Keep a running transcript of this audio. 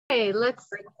Okay,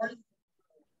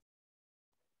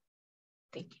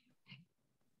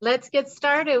 let's get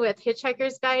started with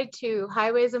Hitchhiker's Guide to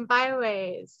Highways and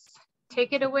Byways.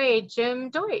 Take it away, Jim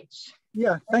Deutsch.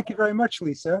 Yeah, thank you very much,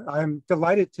 Lisa. I'm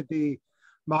delighted to be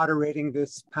moderating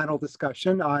this panel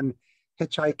discussion on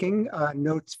hitchhiking,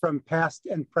 notes from past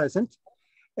and present.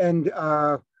 And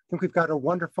I think we've got a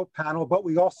wonderful panel, but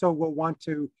we also will want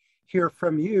to hear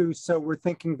from you. So we're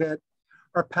thinking that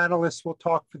our panelists will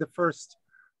talk for the first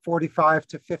 45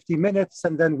 to 50 minutes,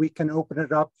 and then we can open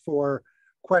it up for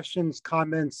questions,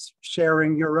 comments,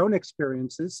 sharing your own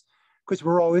experiences, because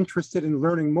we're all interested in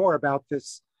learning more about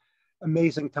this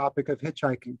amazing topic of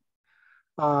hitchhiking.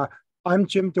 I'm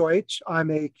Jim Deutsch.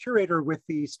 I'm a curator with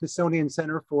the Smithsonian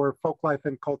Center for Folklife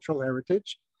and Cultural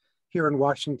Heritage here in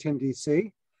Washington,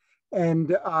 D.C.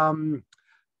 And I'm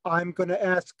going to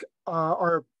ask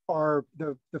the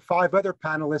five other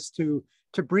panelists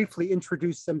to briefly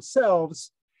introduce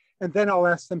themselves, and then I'll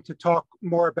ask them to talk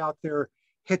more about their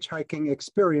hitchhiking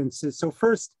experiences. So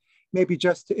first, maybe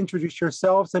just to introduce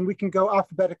yourselves, and we can go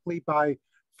alphabetically by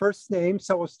first name.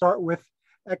 So we'll start with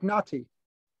Agnati.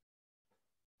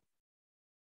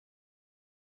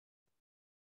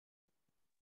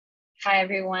 Hi,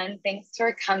 everyone. Thanks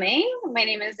for coming. My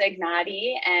name is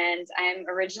Agnati, and I'm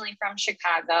originally from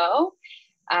Chicago.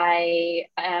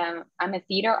 I'm a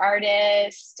theater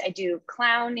artist. I do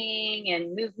clowning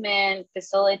and movement,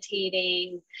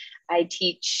 facilitating. I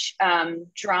teach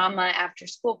drama after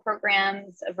school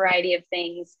programs, a variety of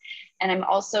things. And I'm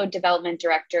also development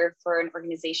director for an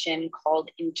organization called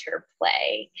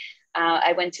Interplay.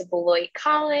 I went to Beloit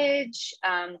College,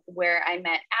 where I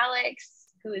met Alex,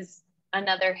 who is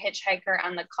another hitchhiker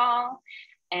on the call,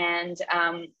 and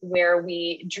where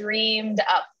we dreamed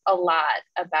up a lot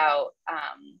about,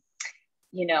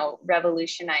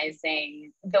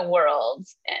 revolutionizing the world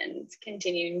and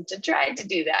continuing to try to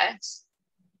do that.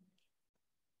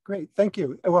 Great, thank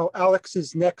you. Well, Alex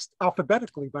is next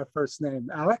alphabetically by first name.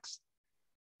 Alex?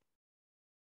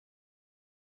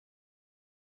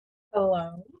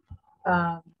 Hello,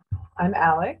 I'm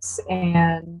Alex,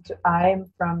 and I'm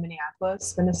from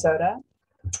Minneapolis, Minnesota.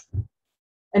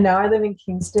 And now I live in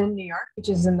Kingston, New York, which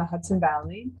is in the Hudson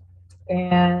Valley.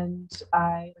 And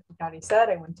like Agnati said,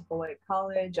 I went to Beloit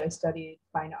College. I studied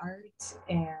fine art,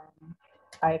 and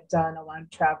I've done a lot of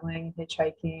traveling,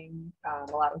 hitchhiking,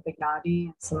 a lot with Agnati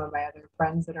and some of my other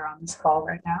friends that are on this call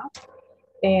right now.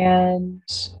 And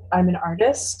I'm an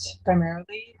artist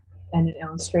primarily, and an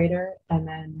illustrator. And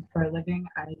then for a living,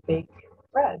 I bake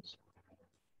bread.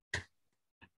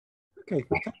 Okay,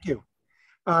 thank you.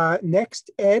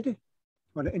 Next, Ed,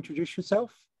 want to introduce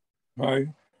yourself?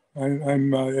 Hi,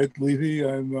 I'm Ed Levy.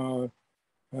 I'm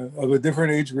of a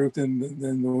different age group than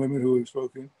the women who have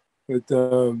spoken, but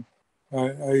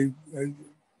I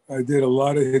did a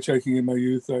lot of hitchhiking in my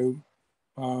youth.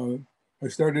 I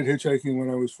started hitchhiking when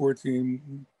I was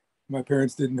 14. My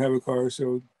parents didn't have a car,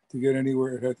 so to get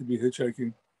anywhere, it had to be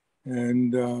hitchhiking.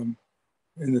 And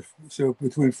so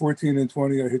between 14 and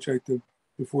 20, I hitchhiked to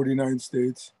 49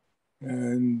 states.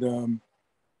 And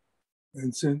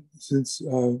since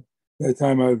that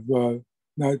time, I've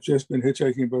not just been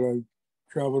hitchhiking, but I've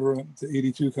traveled around to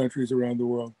 82 countries around the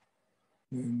world.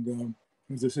 And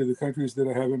as I say, the countries that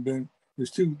I haven't been,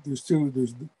 there's the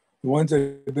ones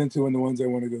I've been to and the ones I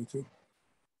want to go to.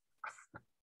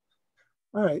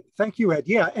 All right, thank you, Ed.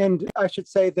 Yeah, and I should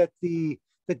say that the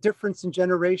difference in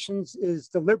generations is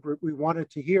deliberate. We wanted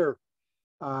to hear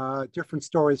different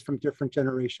stories from different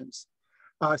generations.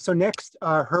 So next,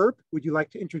 Herb, would you like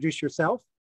to introduce yourself?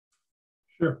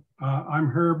 Sure, I'm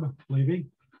Herb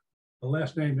Levy. The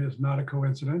last name is not a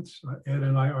coincidence. Ed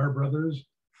and I are brothers.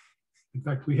 In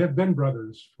fact, we have been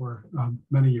brothers for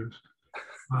many years.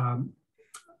 I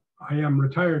am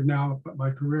retired now, but my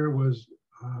career was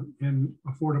in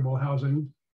affordable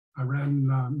housing. I ran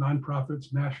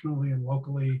nonprofits nationally and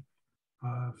locally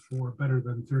for better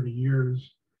than 30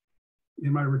 years.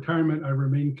 In my retirement, I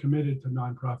remain committed to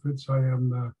nonprofits. I am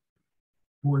the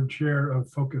board chair of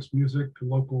Focus Music, a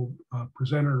local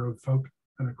presenter of folk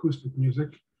and acoustic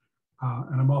music.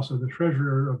 And I'm also the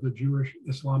treasurer of the Jewish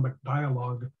Islamic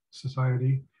Dialogue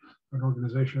Society, an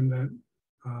organization that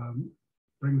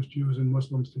brings Jews and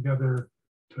Muslims together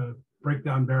to break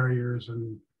down barriers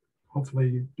and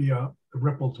hopefully be a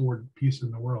ripple toward peace in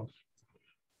the world.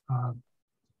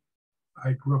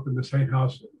 I grew up in the same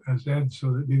house as Ed,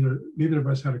 so that neither of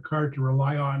us had a car to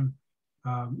rely on.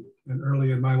 And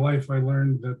early in my life, I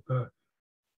learned that the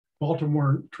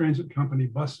Baltimore Transit Company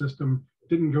bus system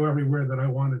didn't go everywhere that I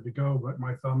wanted to go, but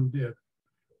my thumb did.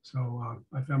 So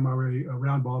I found my way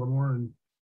around Baltimore, and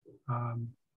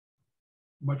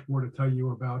much more to tell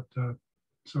you about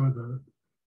some of the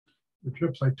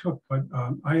trips I took, but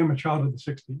I am a child of the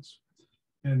 60s.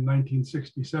 In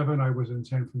 1967, I was in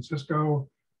San Francisco.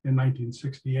 In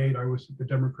 1968, I was at the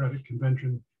Democratic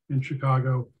Convention in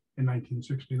Chicago. In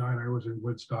 1969, I was in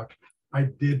Woodstock. I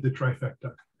did the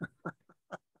trifecta.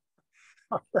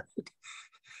 All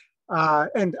right.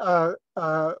 And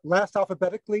last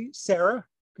alphabetically, Sarah,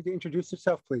 could you introduce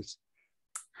yourself, please?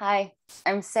 Hi,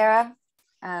 I'm Sarah.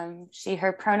 She,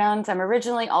 her pronouns. I'm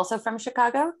originally also from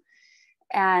Chicago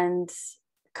and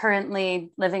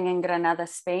currently living in Granada,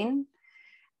 Spain.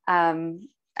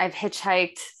 I've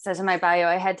hitchhiked, says in my bio,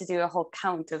 I had to do a whole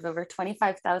count of over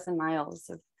 25,000 miles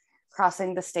of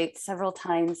crossing the states several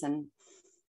times and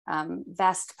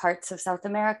vast parts of South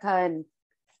America and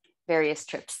various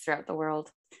trips throughout the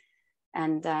world.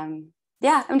 And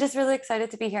yeah, I'm just really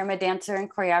excited to be here. I'm a dancer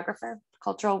and choreographer,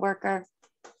 cultural worker.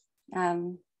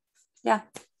 Yeah,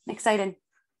 excited.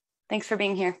 Thanks for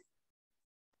being here.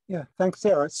 Yeah, thanks,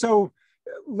 Sarah. So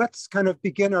let's kind of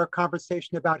begin our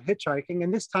conversation about hitchhiking.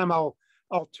 And this time I'll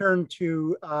turn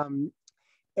to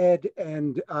Ed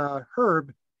and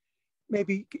Herb.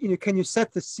 Maybe, can you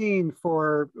set the scene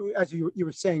for, as you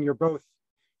were saying, you're both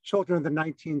children of the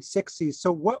 1960s.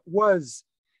 So what was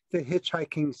the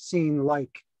hitchhiking scene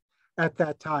like at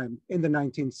that time in the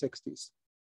 1960s?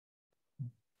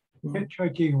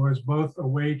 Hitchhiking was both a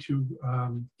way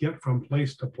to get from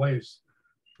place to place.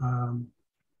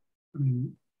 I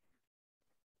mean,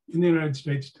 in the United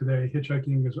States today,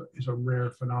 hitchhiking is a rare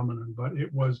phenomenon, but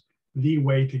it was the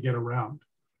way to get around,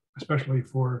 especially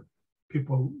for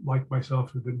people like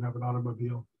myself who didn't have an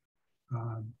automobile.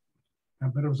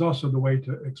 But it was also the way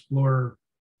to explore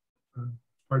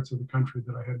parts of the country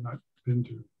that I had not been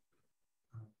to.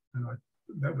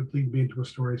 That would lead me into a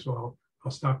story, so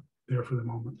I'll stop there for the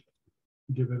moment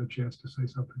and give it a chance to say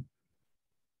something.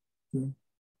 Yeah,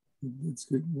 that's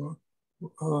good. Well,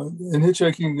 in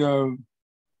hitchhiking,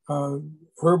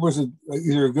 Herb was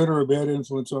either a good or a bad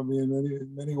influence on me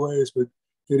in many ways, but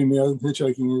getting me out of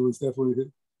hitchhiking, it was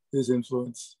definitely his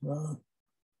influence.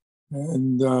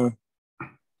 And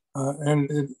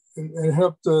it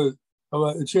helped a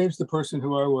lot. It changed the person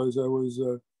who I was. I was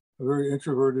a very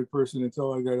introverted person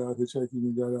until I got out hitchhiking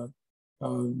and got out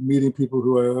meeting people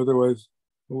who I otherwise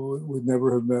would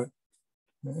never have met,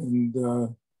 and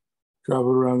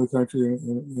traveled around the country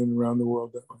and around the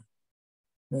world that way.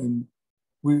 And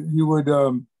you would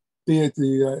be at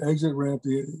the exit ramp,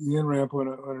 the in ramp on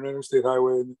an interstate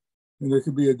highway, and there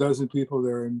could be a dozen people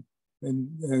there, and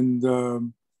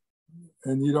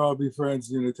you'd all be friends,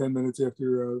 10 minutes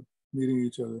after meeting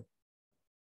each other.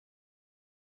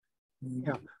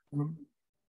 Yeah.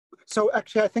 So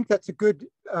actually, I think that's a good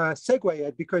segue,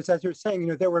 Ed, because as you're saying,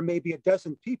 there were maybe a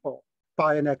dozen people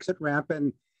by an exit ramp,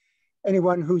 and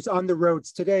anyone who's on the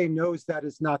roads today knows that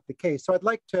is not the case. So I'd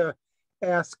like to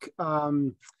ask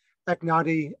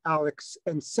Agnati, Alex,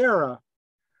 and Sarah,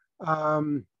 how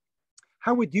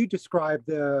would you describe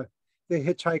the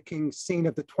hitchhiking scene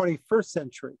of the 21st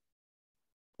century?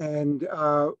 And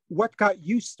what got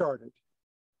you started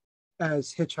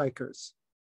as hitchhikers?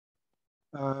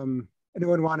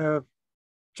 Anyone want to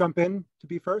jump in to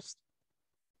be first?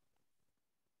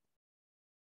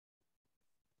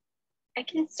 I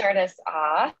can start us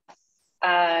off.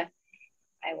 I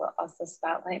will also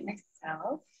spotlight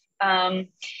myself.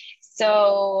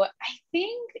 So I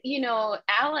think,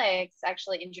 Alex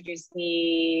actually introduced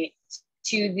me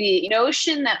to the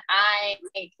notion that I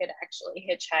could actually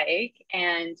hitchhike.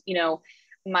 And,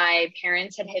 my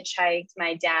parents had hitchhiked.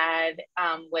 My dad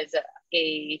was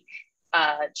a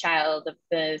child of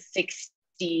the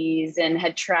 60s and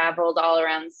had traveled all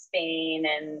around Spain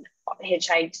and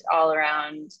hitchhiked all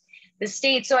around the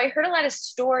States. So I heard a lot of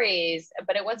stories,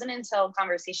 but it wasn't until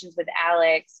conversations with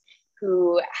Alex,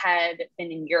 who had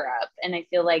been in Europe. And I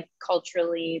feel like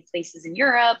culturally, places in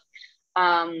Europe,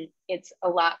 it's a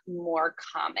lot more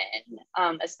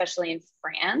common, especially in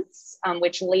France,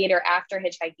 which later after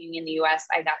hitchhiking in the US,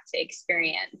 I got to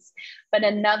experience. But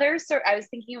I was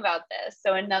thinking about this.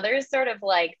 So another sort of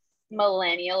like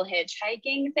millennial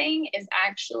hitchhiking thing is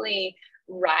actually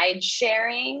ride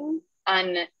sharing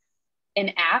on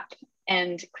an app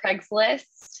and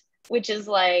Craigslist, which is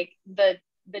like the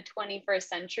 21st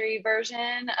century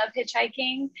version of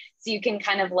hitchhiking. So you can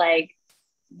kind of like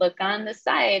look on the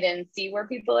side and see where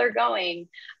people are going.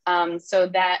 So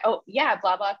that,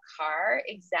 blah, blah, car,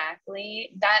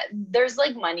 exactly. That there's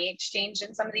like money exchange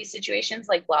in some of these situations,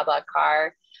 like blah, blah,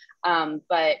 car.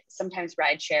 But sometimes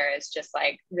ride share is just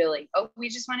like really, we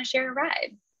just want to share a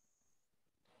ride.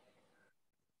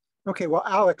 Okay, well,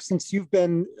 Alex, since you've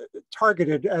been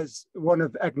targeted as one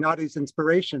of Agnati's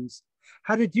inspirations,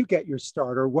 how did you get your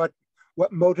start, or what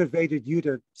what motivated you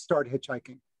to start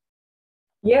hitchhiking?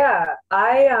 Yeah,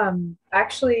 I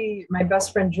actually, my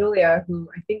best friend Julia, who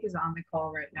I think is on the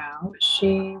call right now,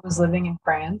 she was living in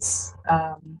France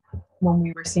when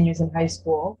we were seniors in high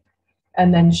school.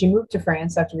 And then she moved to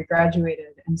France after we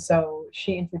graduated. And so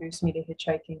she introduced me to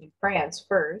hitchhiking in France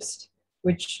first,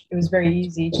 which it was very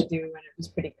easy to do. And it was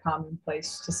pretty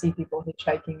commonplace to see people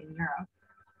hitchhiking in Europe.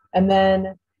 And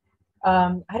then,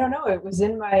 I don't know, it was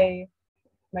in my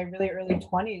really early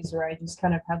 20s where I just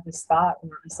kind of had this thought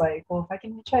where it was like, well, if I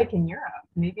can hitchhike in Europe,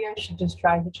 maybe I should just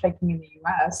try hitchhiking in the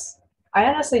US. I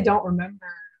honestly don't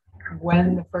remember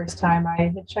when the first time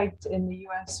I hitchhiked in the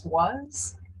US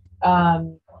was,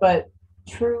 but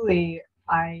truly,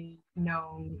 I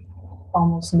know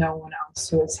almost no one else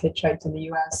who has hitchhiked in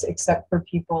the US except for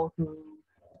people who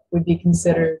would be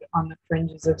considered on the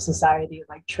fringes of society,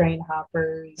 like train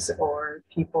hoppers or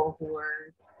people who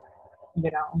are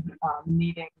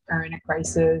needing or in a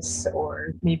crisis,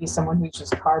 or maybe someone whose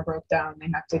just car broke down, they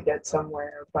have to get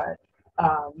somewhere. But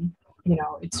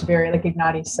it's very, like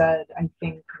Ignati said, I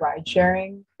think ride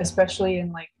sharing, especially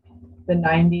in like the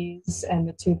 90s and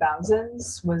the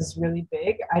 2000s, was really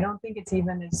big. I don't think it's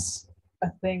even as a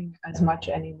thing as much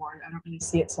anymore. I don't really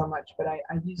see it so much, but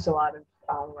I've used a lot of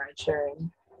ride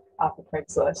sharing off of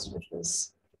Craigslist, which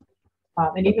was,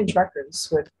 and even truckers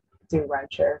would do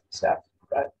ride share stuff.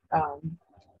 But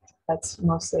that's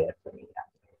mostly it for me.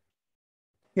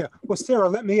 Yeah. Well, Sarah,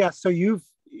 let me ask. So you've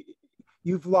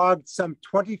logged some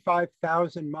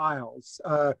 25,000 miles.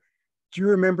 Do you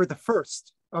remember the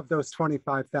first of those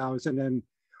 25,000, and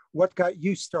what got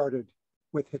you started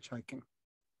with hitchhiking?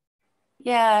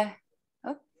 Yeah.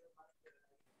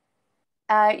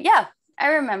 Yeah, I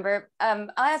remember. I'll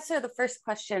answer the first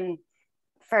question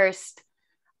first.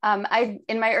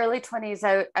 In my early 20s,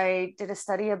 I did a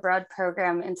study abroad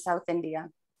program in South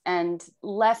India and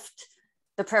left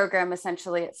the program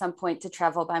essentially at some point to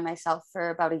travel by myself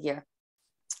for about a year.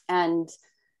 And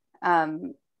at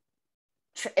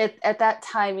that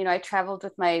time, I traveled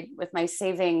with my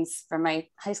savings from my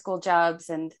high school jobs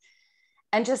and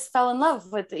just fell in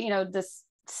love with, this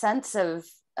sense of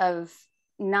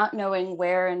not knowing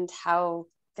where and how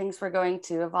things were going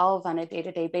to evolve on a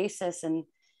day-to-day basis, and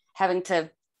having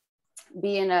to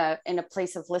be in a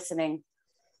place of listening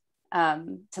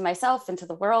to myself and to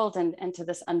the world, and to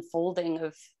this unfolding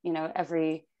of,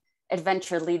 every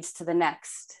adventure leads to the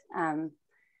next.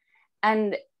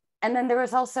 And then there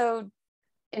was also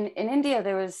in India,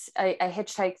 I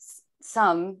hitchhiked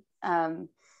some,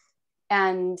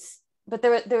 but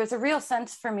there was a real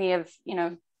sense for me of,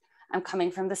 I'm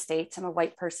coming from the States, I'm a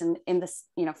white person in this,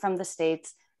 from the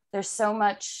States. There's so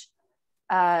much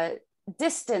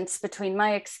distance between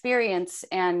my experience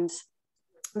and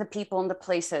the people and the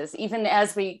places, even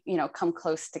as we, come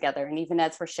close together, and even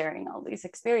as we're sharing all these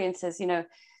experiences,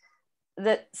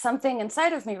 that something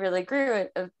inside of me really grew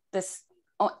of this.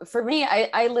 For me,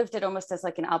 I lived it almost as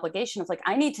like an obligation of like,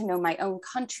 I need to know my own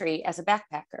country as a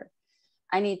backpacker.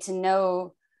 I need to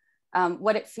know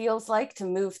what it feels like to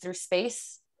move through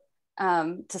space,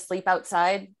 to sleep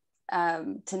outside,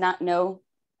 to not know,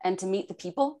 and to meet the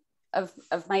people of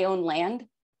my own land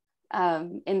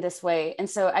in this way. And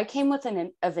so I came with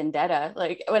a vendetta.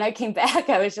 Like when I came back,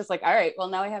 I was just like, all right, well,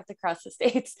 now I have to cross the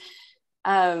States.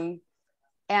 And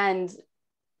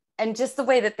just the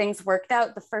way that things worked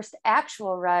out, the first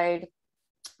actual ride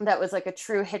that was like a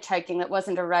true hitchhiking, that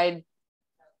wasn't a ride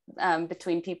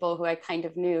between people who I kind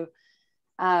of knew,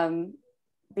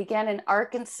 began in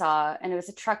Arkansas. And it was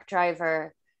a truck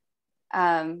driver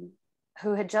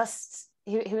who had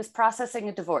he was processing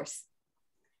a divorce.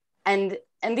 And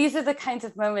these are the kinds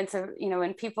of moments of,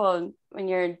 when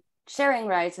you're sharing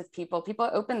rides with people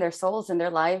open their souls and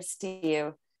their lives to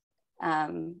you,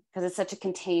 because it's such a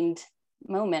contained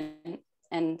moment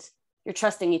and you're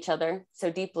trusting each other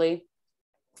so deeply.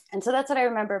 And so that's what I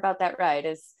remember about that ride,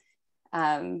 is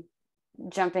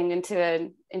jumping into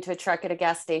a truck at a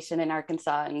gas station in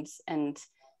Arkansas and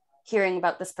hearing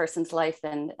about this person's life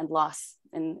and loss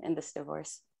in this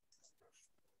divorce.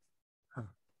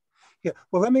 Yeah,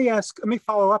 well, let me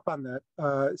follow up on that,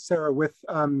 Sarah, with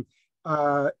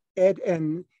Ed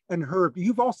and Herb.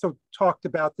 You've also talked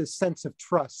about this sense of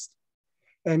trust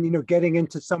and, getting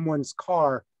into someone's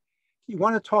car. You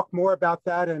want to talk more about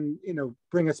that and,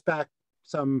 bring us back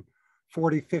some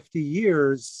 40, 50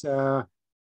 years.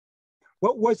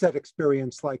 What was that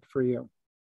experience like for you?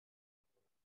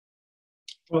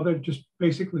 Well, there just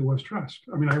basically was trust.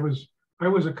 I mean, I was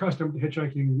accustomed to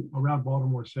hitchhiking around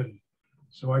Baltimore City.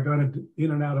 So I got in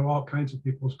and out of all kinds of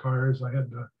people's cars. I had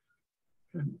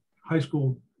in high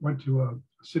school, went to a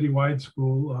citywide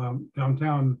school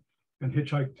downtown, and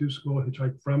hitchhike to school,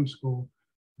 hitchhike from school,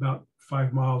 about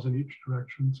 5 miles in each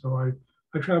direction. So I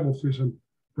traveled through some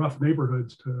rough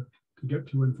neighborhoods to get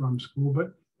to and from school,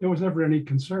 but there was never any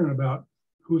concern about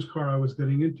whose car I was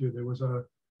getting into. There was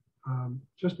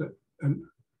just a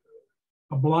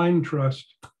blind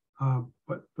trust,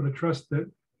 but a trust that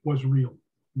was real.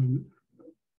 I mean,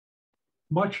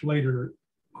 much later,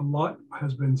 a lot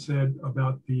has been said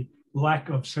about the lack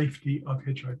of safety of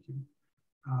hitchhiking.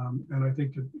 And I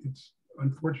think that it's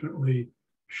unfortunately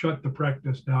shut the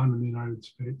practice down in the United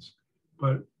States.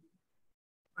 But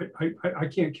I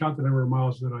can't count the number of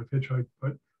miles that I've hitchhiked,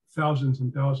 but thousands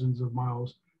and thousands of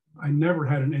miles. I never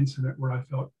had an incident where I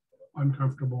felt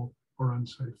uncomfortable or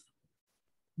unsafe.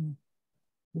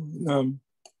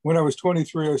 When I was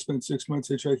 23, I spent 6 months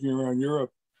hitchhiking around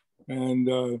Europe, and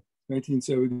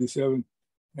 1977,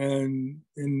 and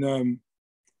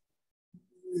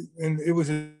it was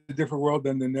a different world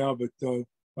then than now. But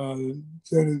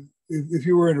if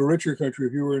you were in a richer country,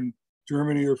 if you were in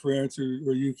Germany or France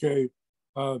or UK,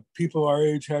 people our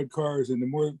age had cars, and the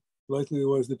more likely it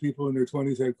was the people in their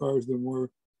 20s had cars, the more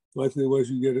likely it was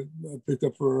you get picked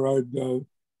up for a ride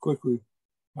quickly.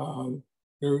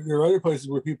 There are other places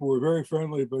where people were very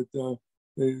friendly, but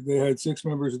they had 6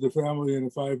 members of the family in a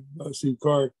 5-seat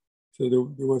car, so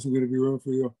there wasn't going to be room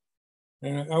for you.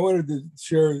 And I wanted to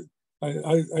share,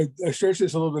 I stretched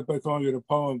this a little bit by calling it a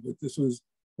poem, but this was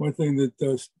one thing that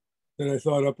I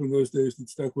thought up in those days that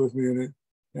stuck with me.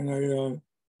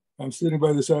 I'm sitting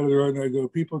by the side of the road and I go,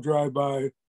 people drive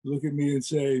by, look at me and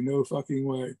say, no fucking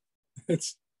way. That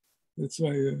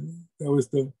was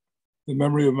the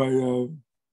memory of my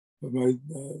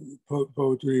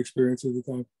poetry experience at the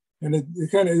time. And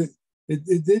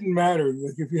it didn't matter.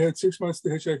 Like if you had 6 months to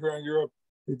hitchhike around Europe,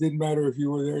 it didn't matter if you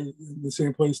were there in the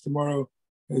same place tomorrow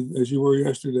as you were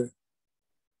yesterday.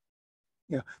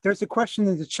 Yeah, there's a question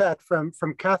in the chat from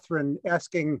Catherine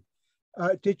asking,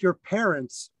 did your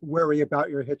parents worry about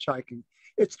your hitchhiking?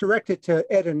 It's directed to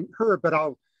Ed and her, but I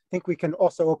think we can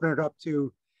also open it up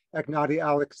to Ignati,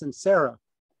 Alex, and Sarah.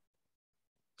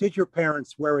 Did your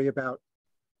parents worry about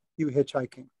you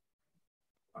hitchhiking?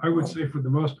 I would say for the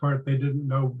most part, they didn't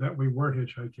know that we were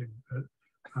hitchhiking. That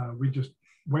we just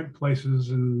went places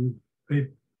and they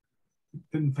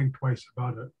didn't think twice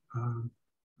about it. I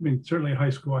mean, certainly in high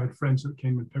school, I had friends that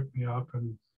came and picked me up,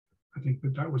 and I think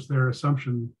that was their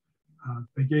assumption.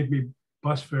 They gave me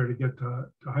bus fare to get to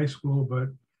high school, but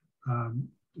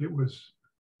it was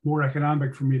more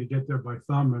economic for me to get there by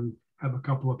thumb and have a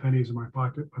couple of pennies in my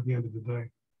pocket by the end of the day.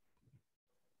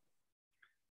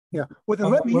 Yeah, well then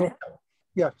let me,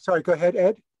 yeah, sorry, go ahead,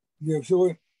 Ed. Yeah,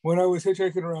 so when I was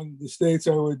hitchhiking around the States,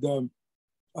 I would,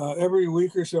 every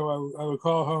week or so, I would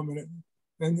call home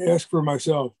and ask for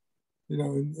myself, you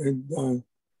know,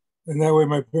 and that way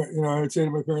I would say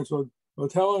to my parents, well,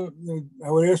 tell them, I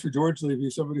would ask for George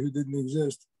Levy, somebody who didn't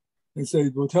exist, and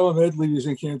say, well, tell them Ed Levy's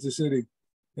in Kansas City.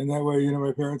 And that way,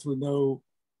 my parents would know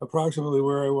approximately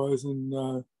where I was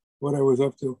and what I was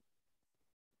up to.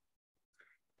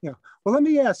 Yeah, well, let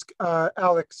me ask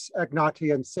Alex,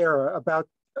 Ignati, and Sarah about,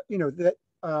 that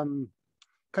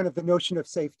kind of the notion of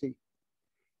safety.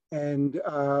 And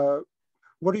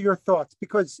what are your thoughts?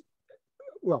 Because,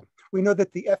 well, we know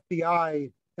that the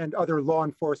FBI and other law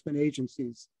enforcement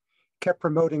agencies kept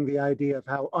promoting the idea of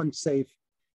how unsafe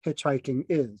hitchhiking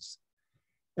is.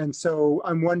 And so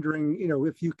I'm wondering,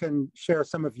 if you can share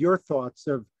some of your thoughts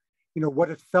of, what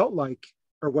it felt like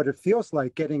or what it feels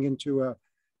like getting into a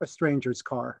stranger's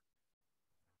car.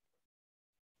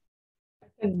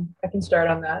 I can start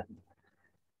on that.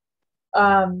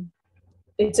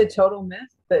 It's a total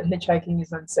myth that hitchhiking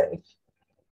is unsafe.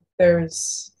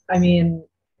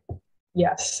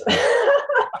 Yes.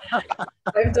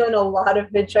 I've done a lot of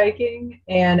hitchhiking,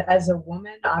 and as a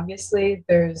woman, obviously,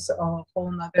 there's a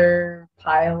whole nother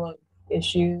pile of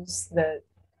issues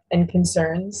and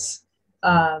concerns.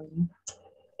 And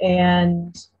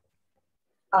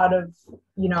out of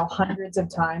hundreds of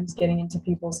times getting into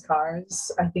people's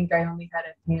cars, I think I only had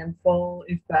a handful,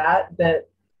 if that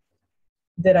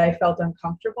I felt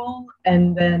uncomfortable,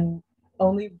 and then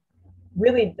only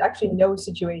really actually no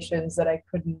situations that I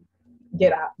couldn't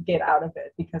get out of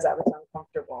it because I was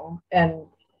uncomfortable. And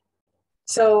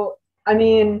so,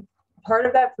 part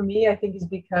of that for me, I think, is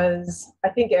because I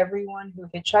think everyone who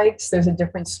hitchhikes, there's a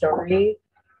different story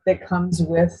that comes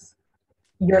with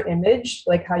your image,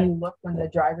 like how you look when the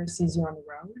driver sees you on the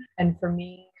road. And for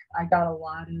me, I got a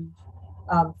lot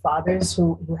of fathers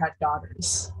who had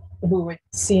daughters who would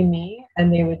see me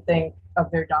and they would think of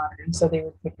their daughter, and so they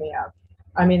would pick me up.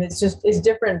 It's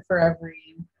different for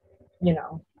every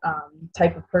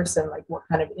type of person, like what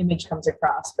kind of image comes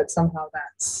across, but somehow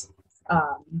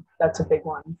That's a big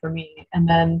one for me. And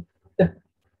then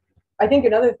I think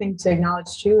another thing to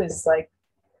acknowledge too is like,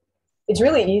 it's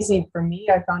really easy for me.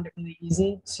 I found it really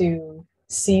easy to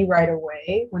see right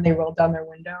away when they rolled down their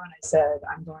window and I said,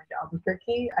 I'm going to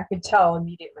Albuquerque. I could tell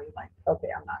immediately, like, okay,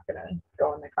 I'm not going to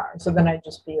go in the car. So then I'd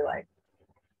just be like,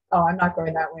 oh, I'm not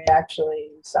going that way.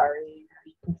 Actually, sorry,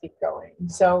 you can keep going.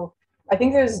 So I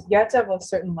think you have to have a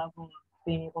certain level of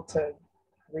being able to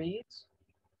read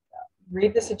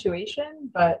the situation,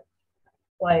 but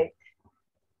like,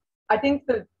 I think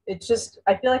that it's just,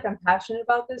 I feel like I'm passionate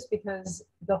about this because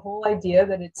the whole idea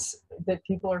that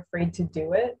people are afraid to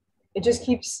do it, it just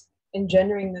keeps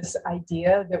engendering this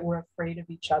idea that we're afraid of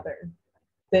each other,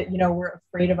 that, you know, we're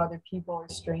afraid of other people or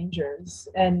strangers.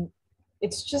 And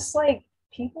it's just like,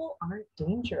 people aren't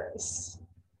dangerous.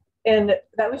 And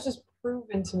that was just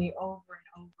proven to me over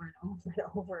and over and over and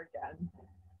over again.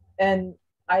 And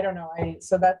I don't know,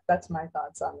 so that's my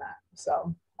thoughts on that.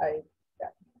 So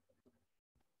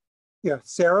Yeah,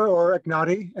 Sarah or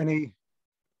Ignati, any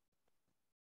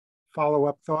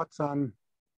follow-up thoughts on,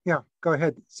 yeah, go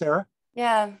ahead, Sarah.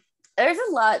 Yeah, there's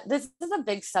a lot. This is a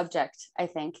big subject, I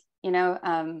think, you know.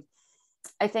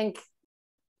 I think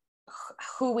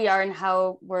who we are and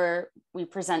how we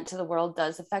present to the world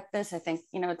does affect this. I think,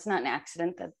 you know, it's not an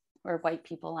accident that we're white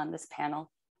people on this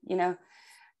panel, you know.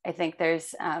 I think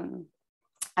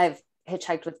I've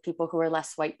hitchhiked with people who are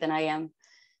less white than I am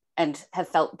and have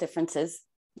felt differences,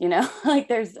 you know. Like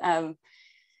there's I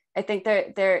think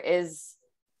there is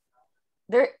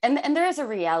a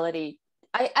reality.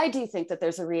 I do think that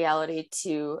there's a reality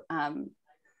to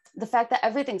the fact that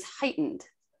everything's heightened.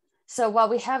 So while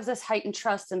we have this heightened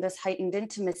trust and this heightened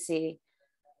intimacy,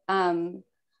 there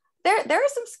are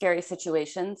some scary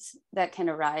situations that can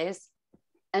arise.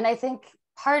 And I think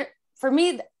for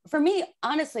me,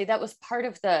 honestly, that was part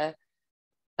of the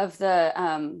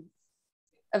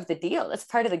deal. That's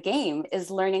part of the game, is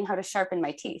learning how to sharpen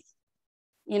my teeth,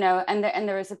 you know. And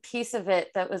there was a piece of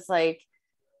it that was like,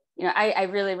 you know, I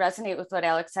really resonate with what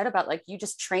Alex said about, like, you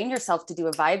just train yourself to do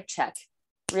a vibe check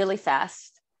really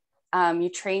fast. You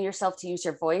train yourself to use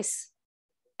your voice.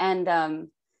 And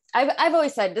I've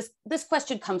always said this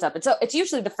question comes up. It's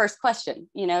usually the first question,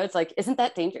 you know. It's like, isn't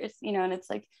that dangerous? You know, and it's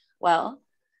like, well,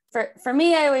 for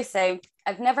me, I always say,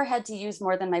 I've never had to use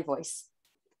more than my voice,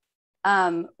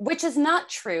 which is not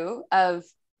true of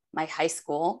my high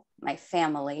school, my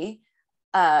family,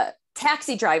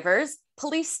 taxi drivers,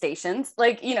 police stations,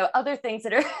 like, you know, other things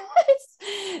that are,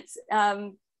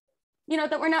 you know,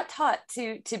 that we're not taught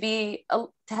to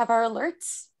have our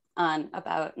alerts on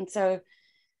about. And so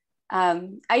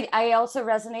I also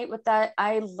resonate with that.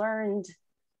 I learned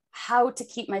how to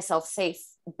keep myself safe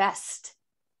best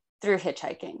through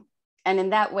hitchhiking. And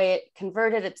in that way, it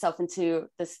converted itself into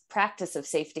this practice of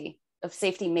safety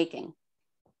making,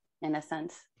 in a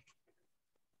sense.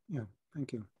 Yeah,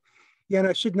 thank you. Yeah, and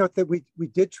I should note that we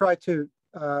did try to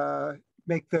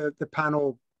make the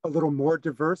panel a little more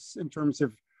diverse in terms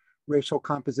of racial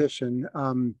composition.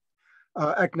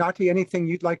 Ignati, anything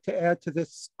you'd like to add to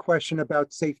this question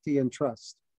about safety and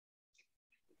trust?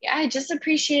 Yeah, I just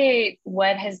appreciate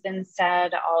what has been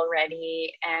said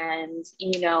already. And,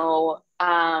 you know,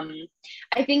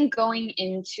 I think going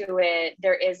into it,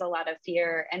 there is a lot of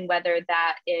fear, and whether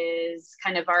that is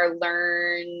kind of our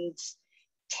learned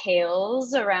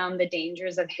tales around the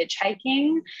dangers of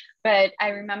hitchhiking. But I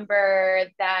remember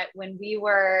that when we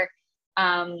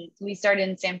started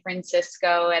in San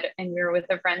Francisco and we were with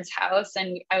a friend's house,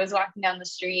 and I was walking down the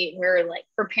street, and we were like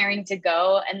preparing to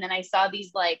go. And then I saw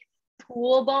these like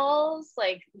pool balls,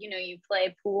 like, you know, you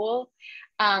play pool.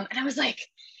 And I was like,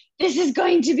 this is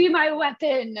going to be my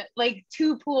weapon, like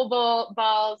 2 pool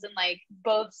balls and like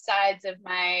both sides of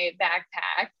my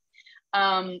backpack.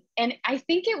 And I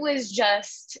think it was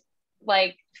just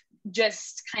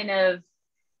kind of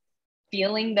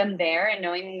feeling them there and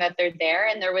knowing that they're there.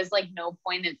 And there was like no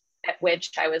point at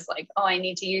which I was like, oh, I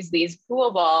need to use these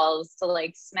pool balls to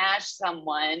like smash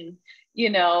someone, you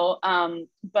know.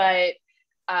 But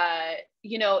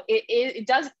you know, it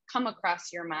does come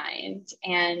across your mind.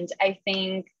 And I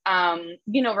think,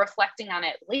 you know, reflecting on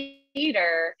it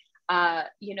later,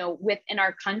 you know, within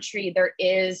our country, there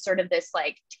is sort of this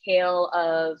like tale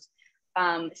of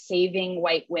saving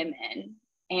white women.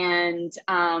 And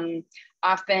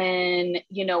often,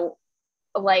 you know,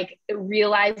 like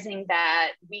realizing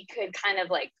that we could kind of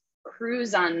like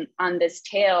cruise on this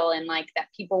tale, and like that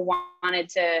people wanted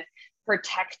to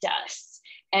protect us.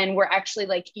 And we're actually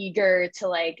like eager to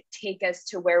like take us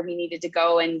to where we needed to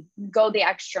go and go the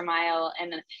extra mile.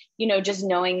 And, you know, just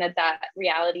knowing that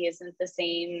reality isn't the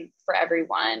same for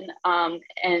everyone.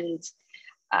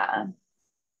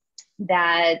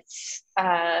 that,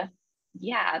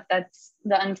 yeah, that's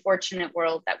the unfortunate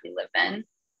world that we live in.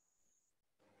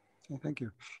 Thank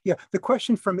you. Yeah, the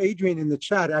question from Adrian in the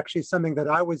chat actually is something that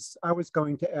I was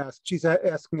going to ask. She's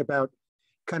asking about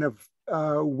kind of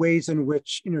ways in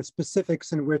which,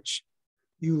 specifics in which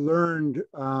you learned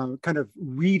kind of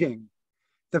reading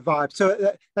the vibe.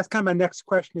 So that's kind of my next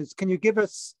question is, can you give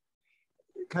us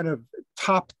kind of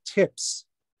top tips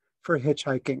for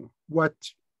hitchhiking? What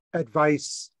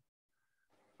advice,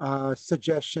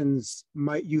 suggestions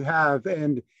might you have?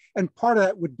 And part of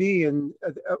that would be, and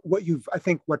I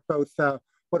think what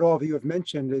all of you have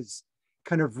mentioned is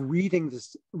kind of reading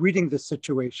the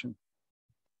situation.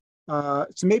 So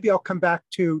maybe I'll come back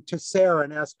to Sarah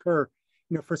and ask her,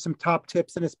 for some top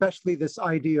tips, and especially this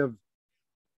idea of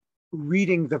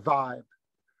reading the vibe.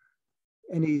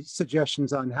 Any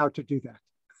suggestions on how to do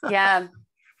that?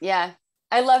 Yeah.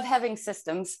 I love having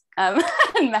systems and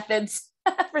methods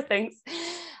for things.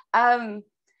 I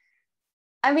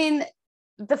mean,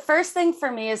 the first thing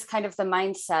for me is kind of the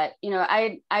mindset.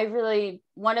 I really,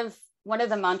 one of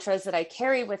the mantras that I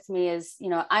carry with me is,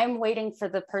 I'm waiting for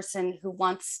the person who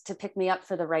wants to pick me up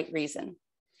for the right reason.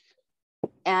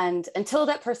 And until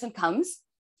that person comes,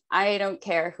 I don't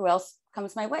care who else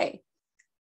comes my way.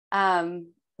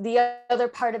 The other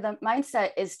part of the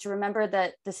mindset is to remember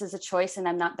that this is a choice and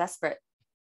I'm not desperate,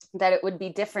 that it would be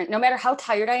different. No matter how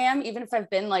tired I am, even if I've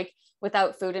been like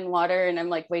without food and water and I'm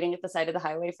like waiting at the side of the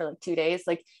highway for like 2 days,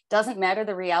 like doesn't matter.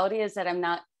 The reality is that I'm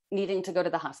not needing to go to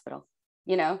the hospital,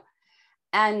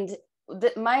 And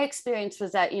my experience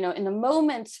was that, in the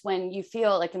moments when you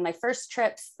feel like in my first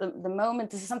trips, the moment,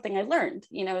 this is something I learned,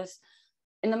 is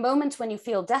in the moments when you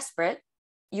feel desperate,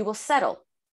 you will settle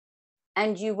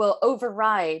and you will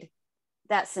override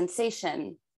that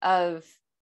sensation of,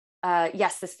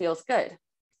 yes, this feels good.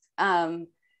 And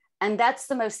that's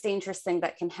the most dangerous thing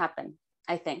that can happen,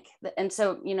 I think. And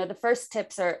so, the first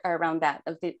tips are around that,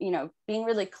 of being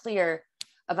really clear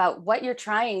about what you're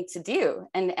trying to do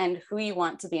and who you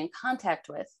want to be in contact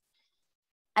with.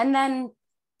 And then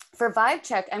for vibe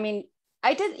check, I mean,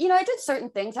 I did certain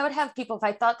things. I would have people, if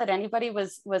I thought that anybody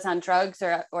was on drugs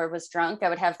or was drunk, I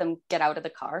would have them get out of the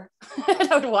car. I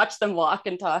would watch them walk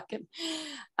and talk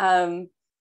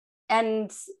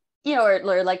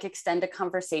or like extend a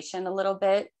conversation a little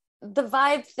bit. The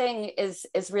vibe thing is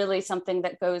really something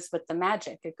that goes with the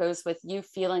magic. It goes with you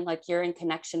feeling like you're in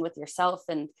connection with yourself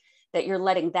and that you're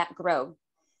letting that grow.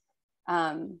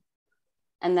 And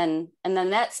then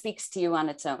that speaks to you on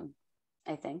its own,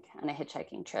 I think, on a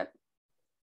hitchhiking trip.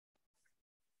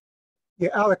 Yeah,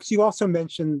 Alex, you also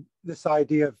mentioned this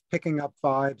idea of picking up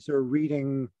vibes or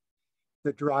reading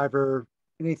the driver.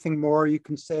 Anything more you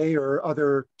can say or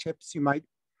other tips you might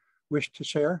wish to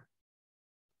share?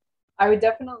 I would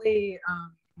definitely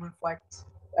reflect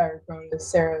or go to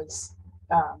Sarah's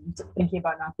thinking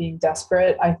about not being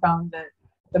desperate. I found that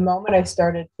the moment I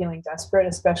started feeling desperate,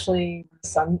 especially when the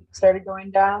sun started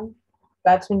going down,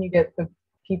 that's when you get the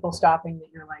people stopping that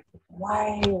you're like,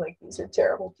 why? Like, these are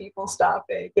terrible people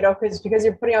stopping, because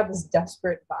you're putting out this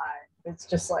desperate vibe. It's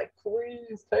just like,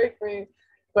 please take me.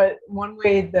 But one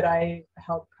way that I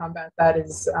help combat that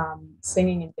is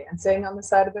singing and dancing on the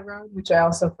side of the road, which I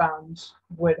also found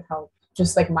would help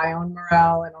just like my own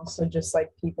morale, and also just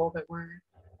like people that were,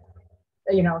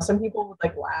 some people would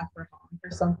like laugh or honk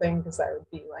or something because I would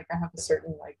be like, I have a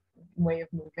certain like way of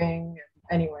moving.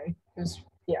 Anyway,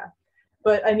 yeah.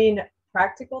 But I mean,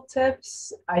 practical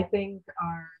tips, I think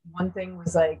one thing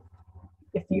was like,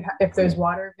 if there's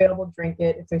water available, drink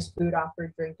it. If there's food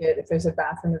offered, drink it. If there's a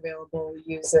bathroom available,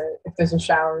 use it. If there's a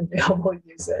shower available,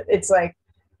 use it. It's like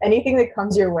anything that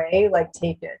comes your way, like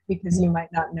take it, because you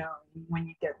might not know when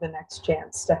you get the next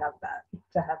chance to have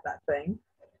that thing.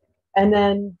 And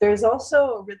then there's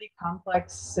also a really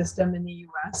complex system in the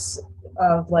US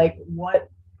of like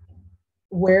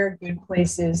where a good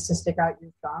place is to stick out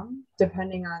your thumb,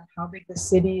 depending on how big the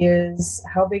city is,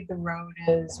 how big the road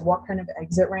is, what kind of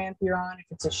exit ramp you're on, if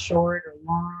it's a short or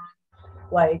long,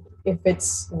 like if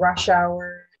it's rush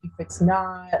hour, if it's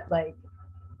not. Like,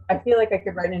 I feel like I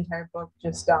could write an entire book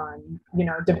just on,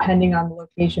 depending on the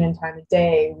location and time of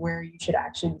day, where you should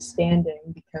actually be standing,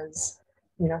 because,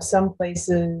 some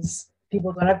places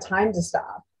people don't have time to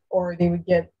stop, or they would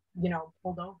get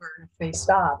pulled over if they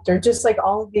stopped, or just like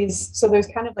all of these. So there's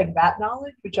kind of like that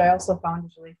knowledge, which I also found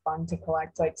is really fun to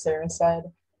collect. Like Sarah said,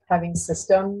 having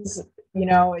systems,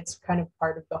 it's kind of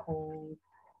part of the whole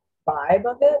vibe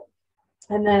of it.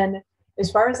 And then as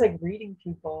far as like reading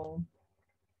people,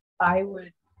 I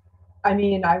would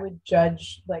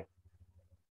judge like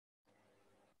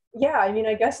Yeah, I mean,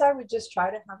 I guess I would just try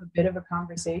to have a bit of a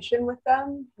conversation with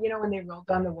them, you know, when they roll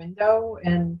down the window,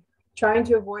 and trying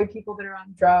to avoid people that are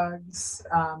on drugs.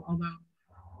 Although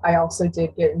I also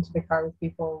did get into the car with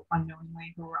people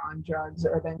unknowingly who were on drugs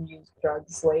or then used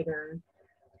drugs later.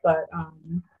 But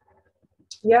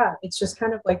yeah, it's just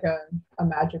kind of like a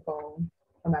magical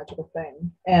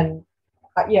thing. And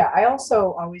yeah, I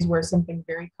also always wear something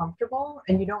very comfortable,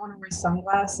 and you don't want to wear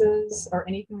sunglasses or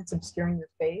anything that's obscuring your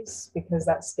face because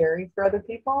that's scary for other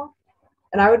people.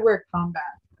 And I would wear combat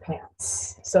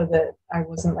pants so that I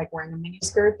wasn't like wearing a mini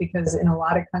skirt, because in a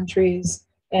lot of countries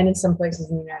and in some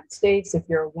places in the United States, if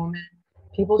you're a woman,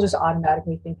 people just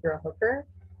automatically think you're a hooker.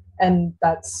 And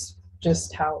that's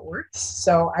just how it works.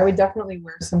 So I would definitely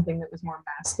wear something that was more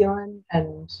masculine,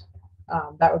 and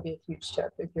that would be a huge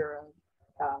tip if you're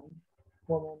a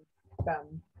woman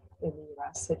in the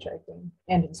US hitchhiking,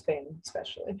 and in Spain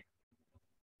especially.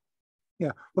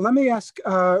 Yeah, well, let me ask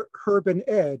Herb and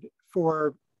Ed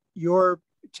for your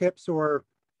tips, or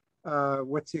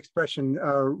what's the expression,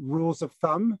 rules of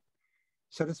thumb,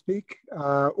 so to speak,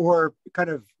 or kind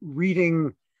of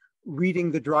reading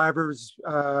the drivers.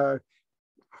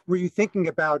 Were you thinking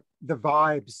about the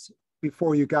vibes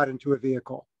before you got into a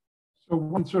vehicle? So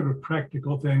one sort of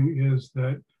practical thing is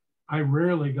that I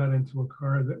rarely got into a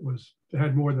car that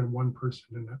had more than one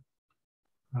person in it.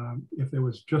 If there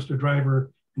was just a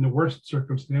driver, in the worst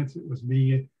circumstance, it was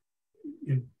me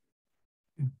in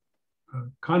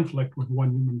conflict with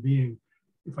one human being.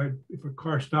 If a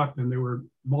car stopped and there were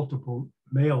multiple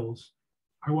males,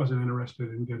 I wasn't interested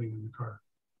in getting in the car.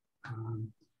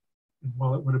 And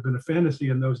while it would have been a fantasy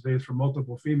in those days for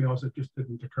multiple females, it just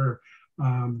didn't occur.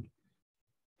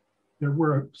 There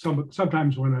were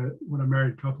sometimes when a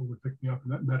married couple would pick me up,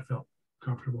 and that felt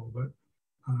comfortable, but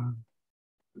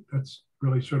that's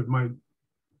really sort of my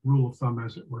rule of thumb,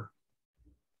 as it were.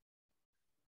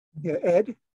 Yeah,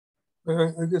 Ed?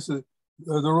 I guess the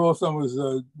rule of thumb was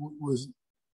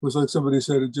like somebody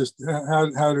said, it just,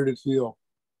 how did it feel?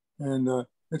 And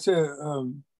I'd say a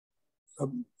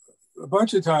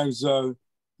bunch of times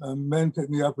men picked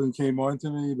me up and came on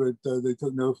to me, but they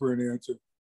took no for an answer.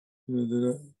 You know,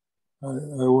 that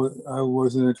I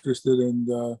wasn't interested in.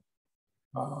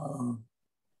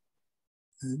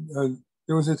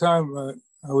 There was a time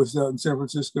I was out in San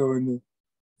Francisco, and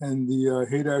the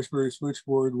Haight-Ashbury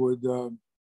switchboard would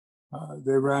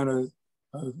they ran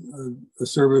a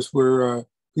service where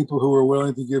people who were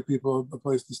willing to give people a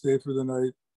place to stay for the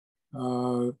night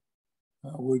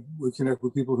would connect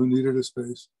with people who needed a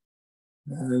space,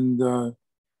 and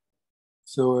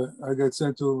so I got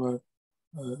sent to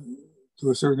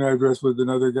a certain address with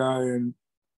another guy, and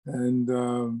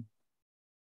the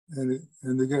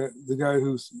guy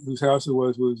whose house it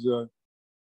was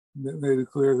made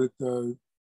it clear that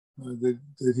that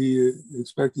he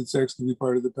expected sex to be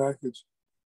part of the package,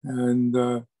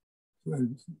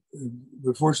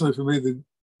 but fortunately for me,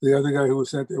 the other guy who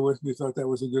was sent there with me thought that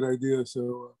was a good idea,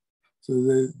 so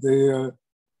they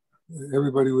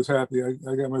everybody was happy.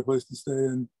 I got my place to stay,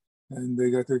 and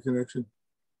they got their connection.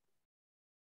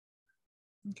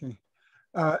 Okay.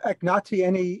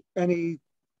 Ignati, any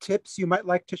tips you might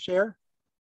like to share?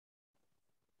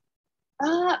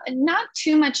 Not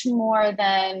too much more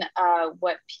than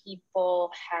what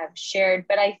people have shared,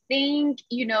 but I think,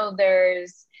 you know,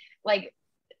 there's like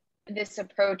this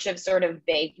approach of sort of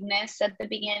vagueness at the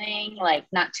beginning, like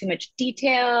not too much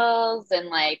details, and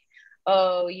like,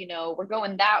 oh, you know, we're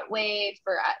going that way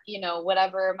for, you know,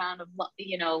 whatever amount of,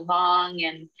 you know, long,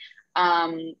 and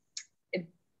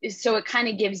so it kind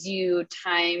of gives you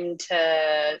time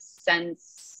to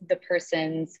sense the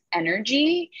person's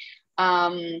energy.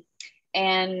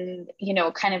 And, you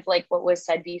know, kind of like what was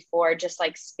said before, just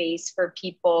like space for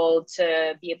people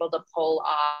to be able to pull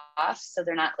off so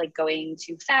they're not like going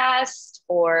too fast.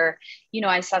 Or, you know,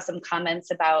 I saw some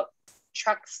comments about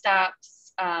truck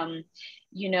stops,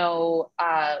 you know,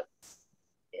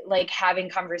 like having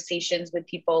conversations with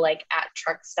people like at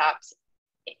truck stops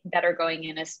that are going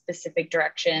in a specific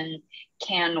direction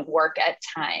can work at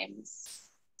times.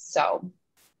 So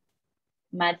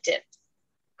my tips.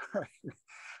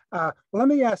 Well, let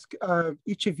me ask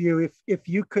each of you if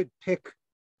you could pick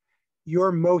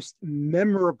your most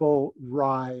memorable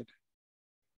ride,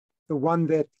 the one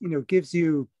that, you know, gives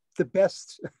you the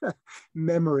best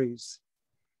memories.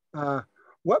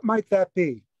 What might that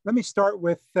be? Let me start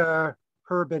with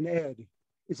Herb and Ed.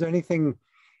 Is there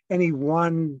any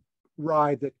one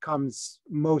ride that comes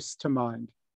most to mind?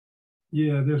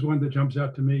 Yeah, there's one that jumps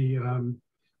out to me.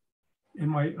 In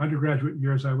my undergraduate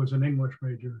years, I was an English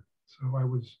major. So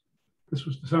this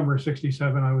was the summer of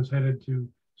 '67, I was headed to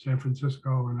San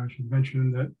Francisco, and I should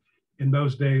mention that in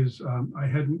those days, I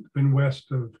hadn't been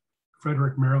west of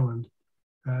Frederick, Maryland.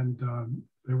 And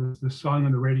there was this song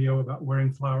on the radio about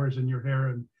wearing flowers in your hair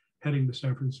and heading to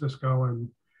San Francisco. And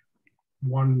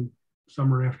one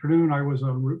summer afternoon, I was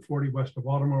on Route 40 west of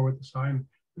Baltimore with a sign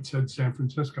that said San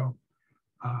Francisco.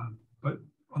 But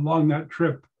along that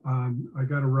trip, I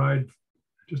got a ride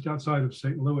just outside of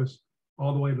St. Louis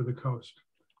all the way to the coast.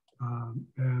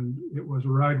 And it was a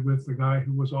ride with a guy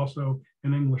who was also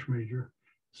an English major.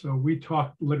 So we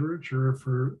talked literature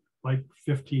for like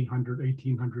 1,500,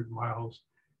 1,800 miles.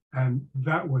 And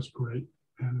that was great.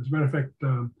 And as a matter of fact,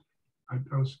 I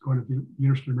was going to the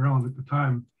University of Maryland at the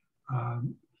time.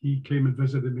 He came and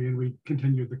visited me and we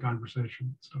continued the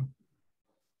conversation. So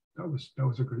that was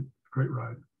a great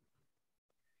ride.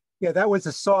 Yeah, that was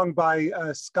a song by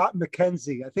Scott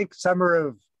McKenzie, I think summer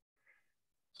of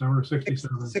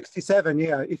 67. 67,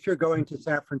 yeah. If you're going to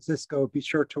San Francisco, be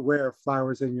sure to wear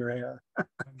flowers in your hair.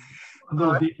 A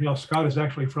little detail, Scott is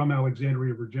actually from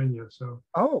Alexandria, Virginia. So.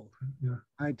 Oh, yeah.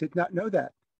 I did not know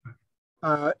that.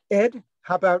 Ed,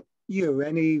 how about you?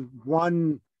 Any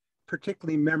one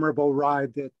particularly memorable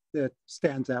ride that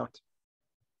stands out?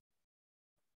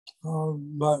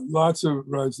 Lots of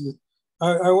rides.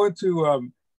 I went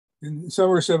to, in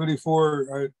summer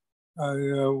 '74, I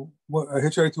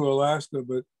hitchhiked to Alaska,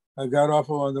 but I got off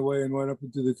along the way and went up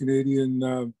into the Canadian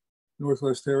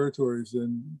Northwest Territories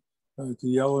and to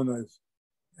Yellowknife.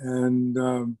 And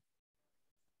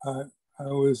I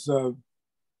was,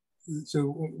 so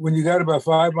when you got about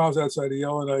 5 miles outside of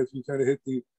Yellowknife, you kind of hit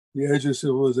the edge of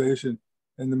civilization,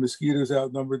 and the mosquitoes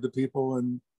outnumbered the people.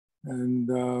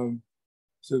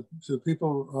 So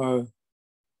people,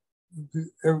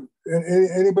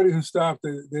 anybody who stopped,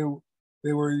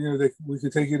 they were, we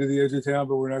could take you to the edge of town,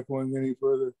 but we're not going any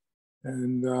further.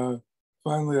 And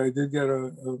finally, I did get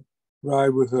a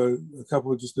ride with a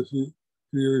couple just a few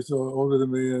years older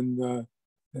than me,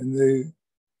 and they,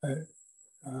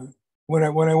 when I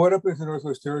went up into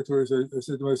Northwest Territories, I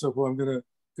said to myself, well, I'm going to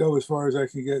go as far as I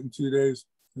can get in 2 days,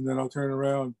 and then I'll turn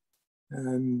around.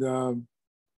 And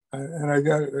I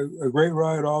got a great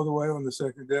ride all the way on the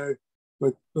second day,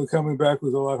 but coming back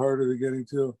was a lot harder than getting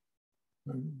to.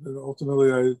 But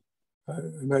ultimately, I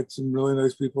met some really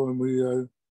nice people, and we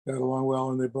got along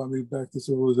well, and they brought me back to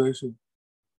civilization.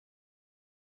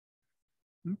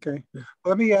 Okay, well,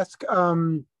 let me ask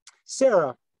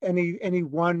Sarah. Any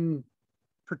one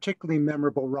particularly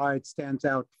memorable ride stands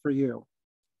out for you?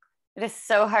 It is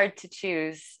so hard to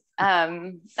choose.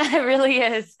 It really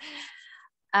is.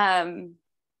 I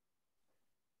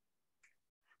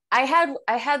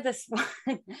had this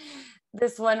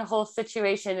one whole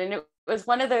situation, and it was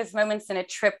one of those moments in a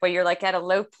trip where you're like at a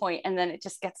low point and then it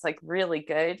just gets like really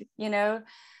good,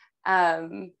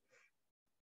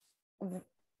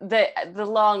 the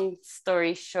long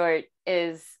story short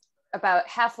is about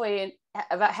half an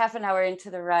hour into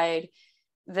the ride,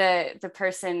 the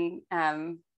person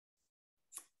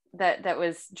that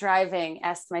was driving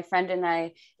asked my friend and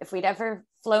I if we'd ever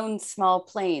flown small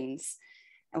planes,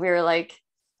 and we were like,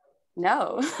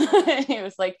 no. He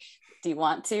was like, do you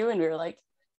want to? And we were like,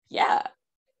 yeah.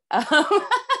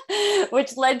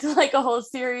 Which led to like a whole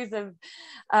series of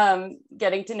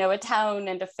getting to know a town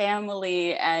and a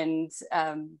family and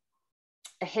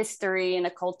a history and a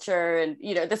culture. And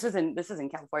this was in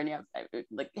California,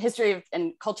 like history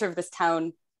and culture of this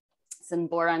town. It's in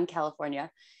Boron, California,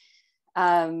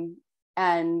 and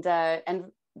led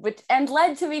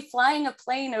to me flying a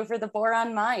plane over the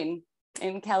Boron mine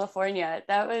in California.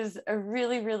 That was a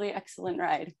really, really excellent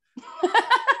ride.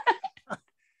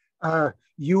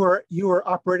 You were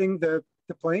operating the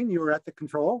plane. You were at the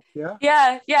control.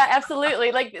 Yeah,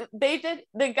 absolutely. Like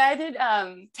the guy did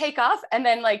take off, and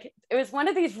then like it was one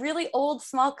of these really old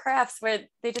small crafts where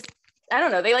they just, I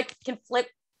don't know, they like can flip,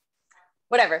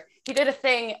 whatever. He did a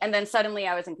thing, and then suddenly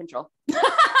I was in control.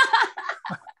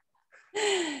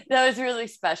 That was really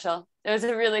special. It was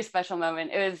a really special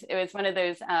moment. It was one of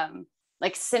those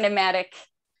like cinematic,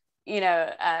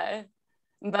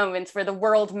 moments where the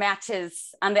world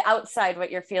matches on the outside what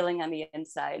you're feeling on the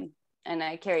inside, and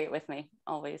I carry it with me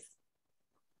always.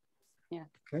 Yeah.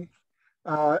 Okay.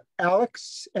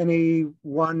 Alex, any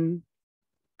one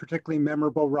particularly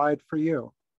memorable ride for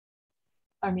you?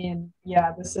 I mean,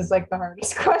 yeah, this is like the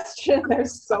hardest question.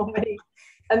 There's so many,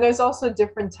 and there's also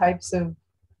different types of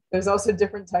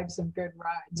good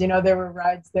rides. There were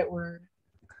rides that were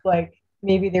like,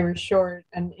 maybe they were short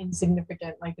and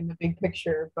insignificant, like in the big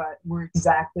picture, but were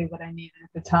exactly what I needed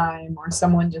at the time, or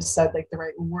someone just said like the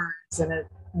right words in it,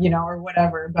 or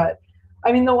whatever. But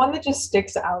I mean, the one that just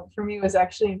sticks out for me was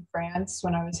actually in France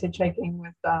when I was hitchhiking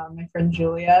with my friend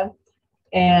Julia.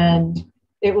 And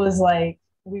it was like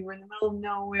we were in the middle of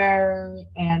nowhere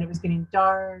and it was getting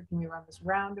dark and we were on this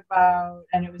roundabout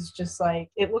and it was just like,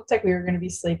 it looked like we were going to be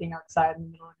sleeping outside in the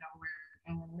middle of nowhere.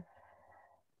 And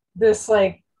this,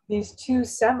 like, these two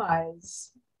semis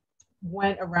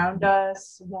went around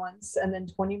us once and then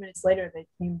 20 minutes later they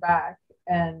came back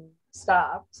and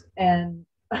stopped, and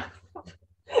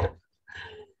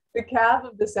the cab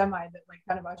of the semi that like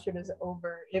kind of ushered us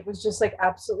over, it was just like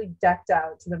absolutely decked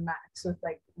out to the max with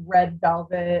like red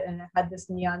velvet, and it had this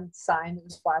neon sign that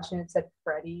was flashing. It said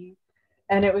Freddie,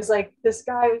 and it was like, this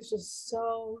guy was just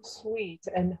so sweet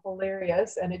and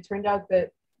hilarious. And it turned out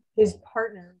that his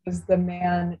partner was the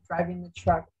man driving the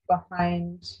truck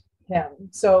behind him.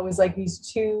 So it was like these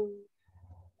two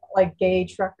like gay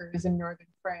truckers in northern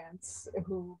France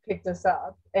who picked us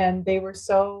up, and they were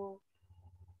so,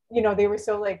 they were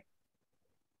so like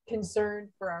concerned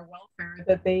for our welfare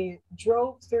that they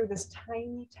drove through this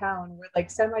tiny town where like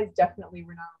semis definitely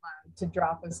were not allowed to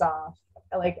drop us off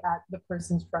like at the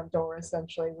person's front door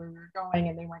essentially where we were going,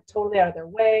 and they went totally out of their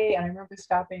way. And I remember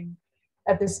stopping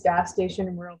at this gas station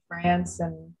in rural France,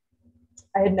 and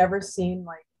I had never seen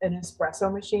like an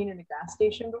espresso machine in a gas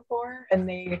station before, and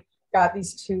they got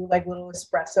these two like little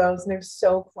espressos and they're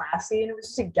so classy, and it was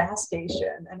just a gas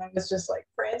station, and I was just like,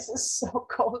 France is so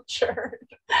cultured.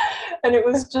 And it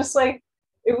was just like,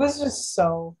 it was just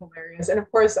so hilarious. And of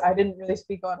course I didn't really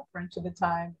speak a lot of French at the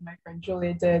time, my friend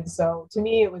Julia did, so to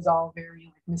me it was all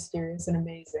very like mysterious and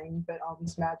amazing that all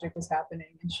this magic was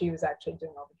happening and she was actually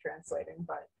doing all the translating.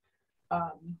 But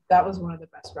that was one of the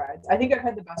best rides. I think I've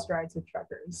had the best rides with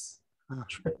truckers.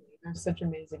 Truly, they're such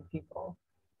amazing people.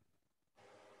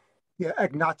 Yeah,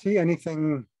 Ignati,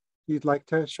 anything you'd like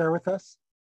to share with us?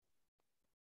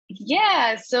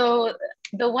 Yeah, so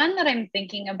the one that I'm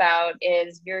thinking about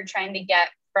is we were trying to get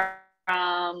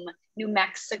from New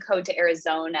Mexico to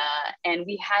Arizona, and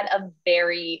we had a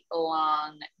very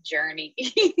long journey.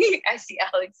 I see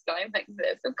Alex going like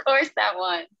this. Of course, that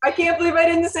one. I can't believe I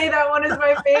didn't say that one is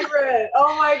my favorite.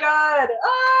 Oh my God.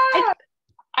 Ah!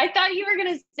 I thought you were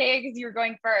going to say it because you were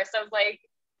going first. I was like,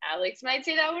 Alex might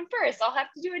say that one first. I'll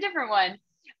have to do a different one.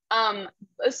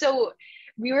 So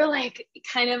we were like,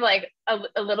 kind of like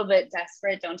a little bit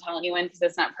desperate. Don't tell anyone because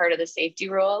it's not part of the safety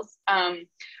rules.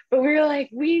 But we were like,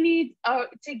 we need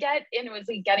to get in. It was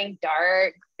like getting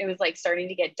dark. It was like starting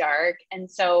to get dark. And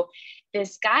so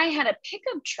this guy had a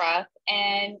pickup truck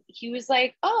and he was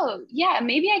like, oh yeah,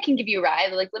 maybe I can give you a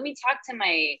ride. Like, let me talk to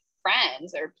my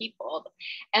friends or people.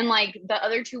 And like the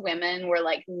other two women were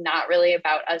like not really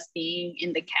about us being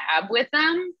in the cab with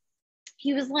them.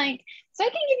 He was like, so I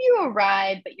can give you a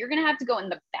ride, but you're gonna have to go in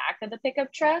the back of the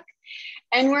pickup truck.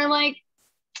 And we're like,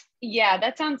 yeah,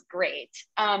 that sounds great.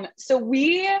 So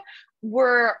we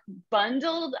were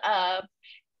bundled up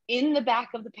in the back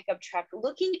of the pickup truck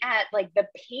looking at like the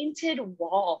painted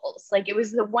walls. Like it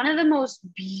was one of the most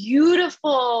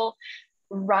beautiful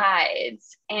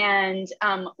rides. And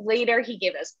later he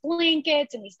gave us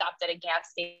blankets and we stopped at a gas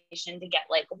station to get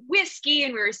like whiskey,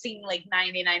 and we were seeing like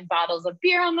 99 bottles of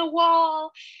beer on the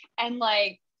wall, and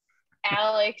like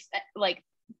Alex like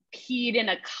peed in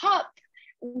a cup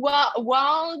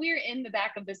while we were in the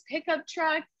back of this pickup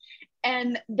truck.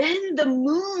 And then the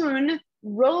moon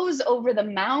rose over the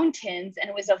mountains and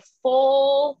it was a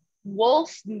full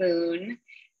wolf moon,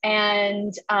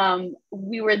 and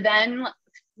we were then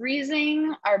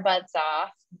freezing our butts off,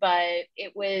 but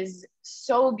it was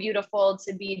so beautiful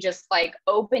to be just like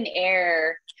open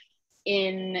air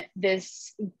in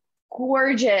this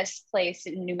gorgeous place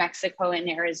in New Mexico and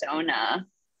Arizona.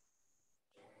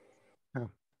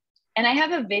 Oh. And I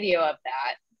have a video of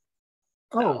that.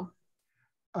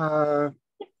 So.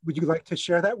 Would you like to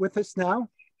share that with us now?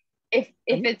 If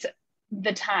it's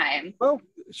the time. Well,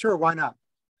 sure, why not?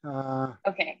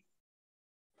 Okay.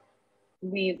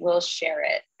 We will share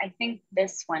it. I think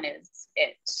this one is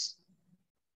it.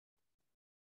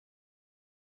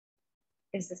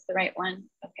 Is this the right one?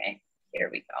 Okay,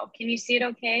 here we go. Can you see it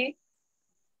okay?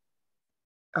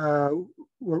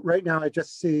 Right now I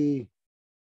just see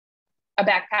a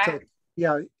backpack. So,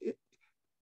 yeah,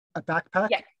 a backpack?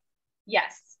 Yeah.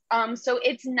 Yes. So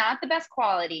it's not the best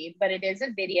quality, but it is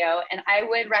a video, and I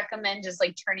would recommend just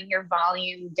like turning your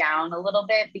volume down a little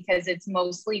bit because it's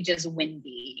mostly just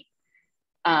windy.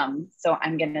 So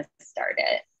I'm gonna start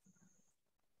it.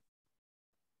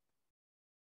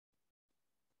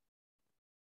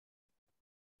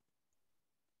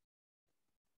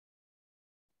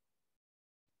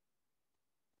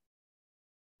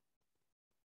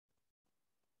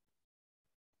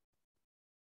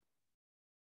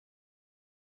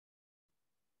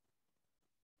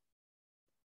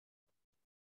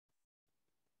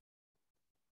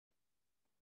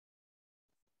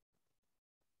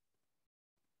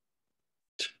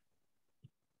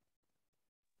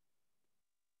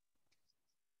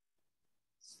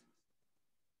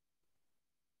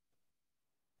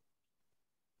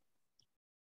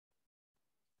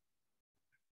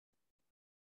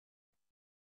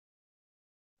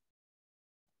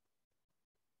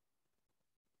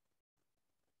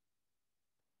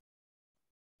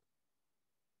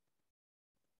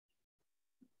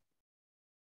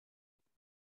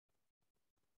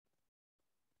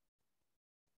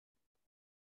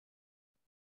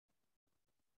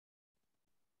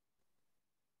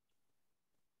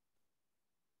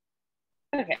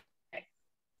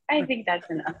 I think that's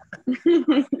enough.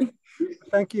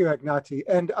 Thank you, Ignati.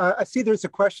 And I see there's a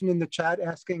question in the chat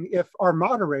asking if our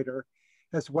moderator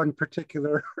has one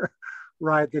particular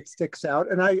ride that sticks out.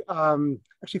 And I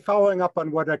actually following up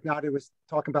on what Ignati was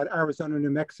talking about, Arizona, New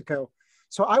Mexico.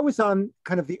 So I was on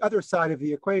kind of the other side of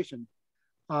the equation.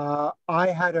 I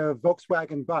had a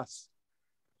Volkswagen bus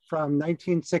from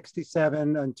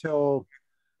 1967 until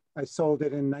I sold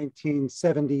it in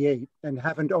 1978 and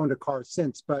haven't owned a car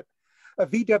since. But a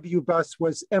VW bus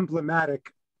was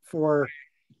emblematic for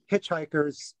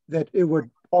hitchhikers that it would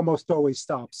almost always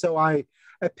stop. So I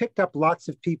picked up lots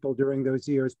of people during those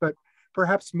years, but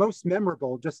perhaps most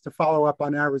memorable, just to follow up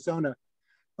on Arizona,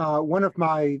 one of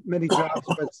my many jobs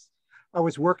was I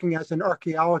was working as an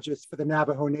archaeologist for the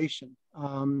Navajo Nation,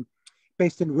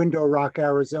 based in Window Rock,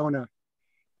 Arizona.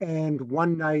 And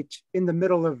one night in the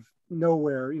middle of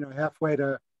nowhere, halfway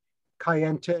to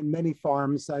Kayenta and many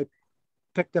farms, I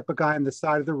picked up a guy on the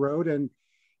side of the road, and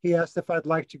he asked if I'd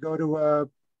like to go to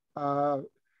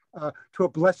a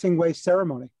blessing way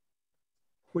ceremony,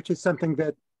 which is something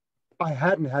that I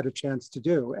hadn't had a chance to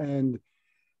do. And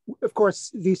of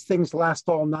course, these things last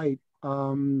all night,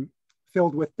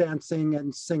 filled with dancing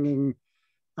and singing,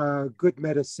 good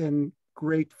medicine,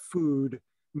 great food,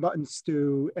 mutton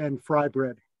stew, and fry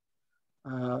bread.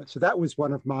 So that was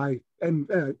one of my, and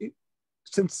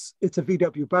since it's a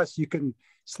VW bus, you can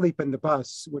sleep in the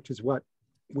bus, which is what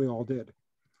we all did.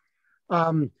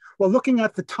 Well, looking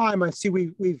at the time, I see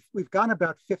we've gone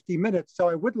about 50 minutes, so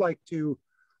I would like to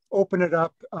open it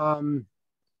up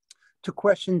to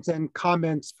questions and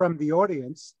comments from the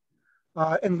audience.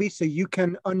 And Lisa, you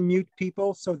can unmute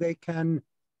people so they can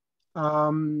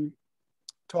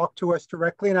talk to us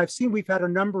directly. And I've seen we've had a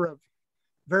number of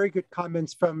very good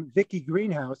comments from Vicky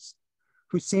Greenhouse,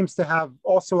 who seems to have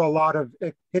also a lot of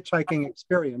hitchhiking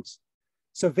experience.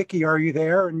 So Vicky, are you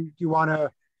there? And do you want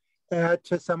to add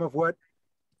to some of what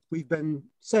we've been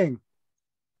saying?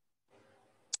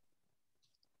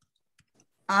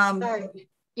 Sorry.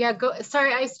 Yeah, go.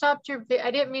 Sorry, I stopped your.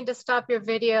 I didn't mean to stop your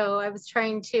video. I was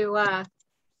trying to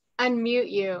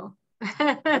unmute you.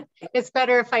 It's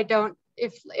better if I don't.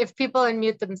 If people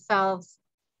unmute themselves.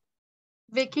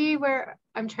 Vicky, where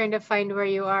I'm trying to find where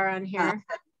you are on here.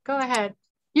 Go ahead.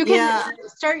 You can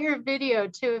start your video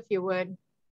too, if you would.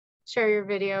 Share your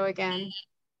video again.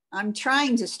 I'm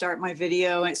trying to start my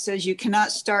video. It says you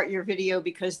cannot start your video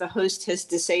because the host has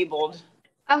disabled.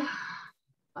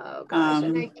 Oh gosh,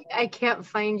 I can't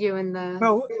find you in the.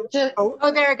 Well,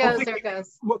 oh, there it goes. Vicky, there it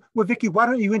goes. Well, Vicky, why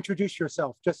don't you introduce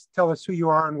yourself? Just tell us who you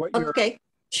are and what you're. Okay,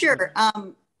 sure.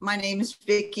 My name is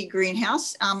Vicky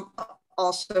Greenhouse. I'm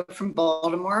also from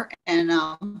Baltimore, and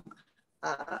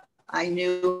I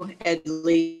knew Ed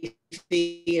Levy.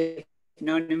 I've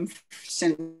known him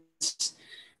since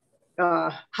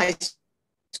high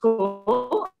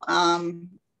school,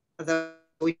 although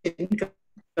we didn't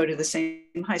go to the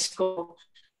same high school.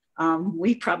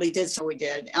 We probably did, so we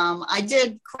did. I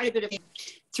did quite a bit of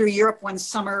through Europe one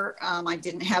summer. I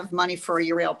didn't have money for a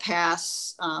Eurail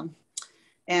pass.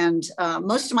 And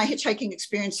most of my hitchhiking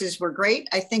experiences were great.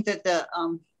 I think that the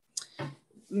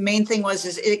main thing is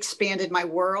it expanded my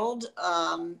world.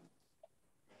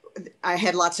 I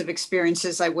had lots of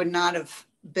experiences I would not have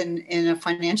been in a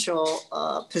financial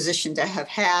position to have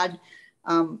had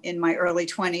in my early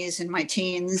 20s and my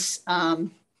teens.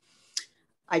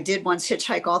 I did once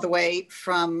hitchhike all the way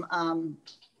from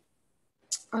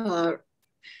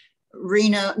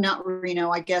Reno, not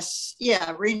Reno, I guess,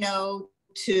 yeah, Reno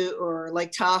to, or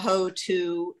Lake Tahoe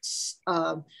to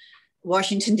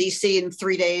Washington, D.C. in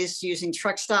 3 days using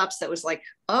truck stops. That was like,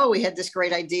 oh, we had this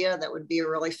great idea. That would be a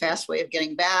really fast way of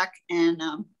getting back, and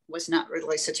was not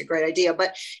really such a great idea.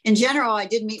 But in general, I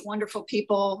did meet wonderful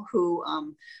people who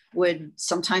would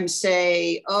sometimes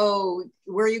say, oh,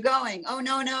 where are you going? Oh,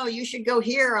 no, you should go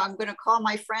here. I'm going to call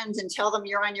my friends and tell them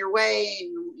you're on your way,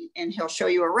 and he'll show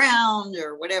you around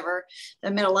or whatever. I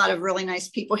met a lot of really nice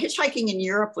people. Hitchhiking in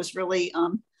Europe was really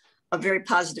a very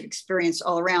positive experience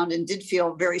all around and did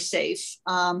feel very safe.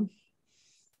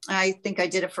 I think I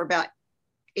did it for about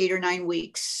 8 or 9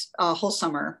 weeks, a whole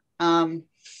summer.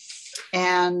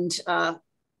 And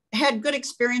had good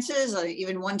experiences.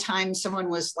 Even one time someone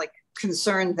was like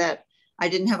concerned that I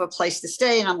didn't have a place to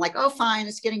stay. And I'm like, oh, fine,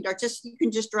 it's getting dark. You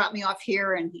can just drop me off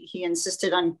here. And he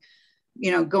insisted on,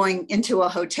 going into a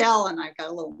hotel, and I got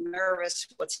a little nervous.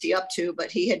 What's he up to?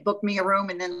 But he had booked me a room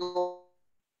and then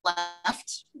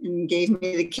left and gave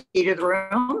me the key to the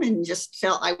room, and just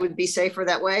felt I would be safer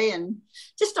that way. And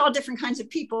just all different kinds of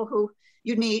people who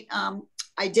you'd meet.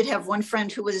 I did have one friend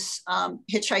who was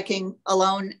hitchhiking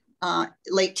alone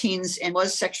late teens and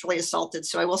was sexually assaulted.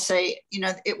 So I will say,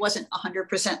 it wasn't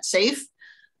 100% safe.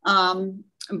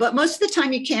 But most of the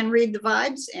time you can read the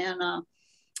vibes, and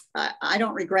I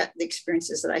don't regret the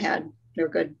experiences that I had. They were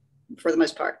good for the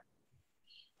most part.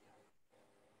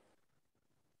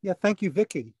 Yeah, thank you,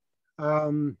 Vicki.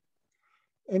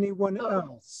 Anyone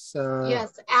else?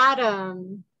 Yes,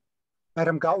 Adam.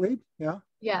 Adam Gottlieb, yeah?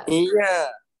 Yes. Yeah,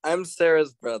 I'm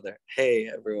Sarah's brother. Hey,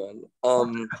 everyone.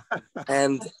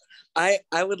 And I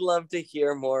would love to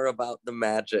hear more about the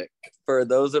magic. For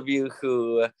those of you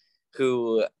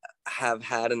who have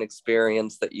had an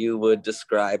experience that you would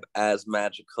describe as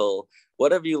magical,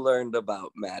 what have you learned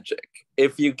about magic?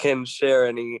 If you can share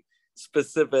any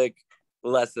specific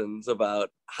lessons about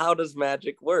how does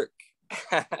magic work?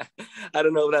 I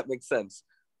don't know if that makes sense.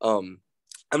 I'm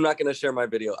not going to share my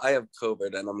video. I have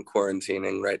COVID and I'm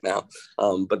quarantining right now.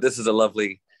 But this is a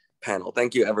lovely panel.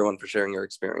 Thank you, everyone, for sharing your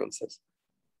experiences.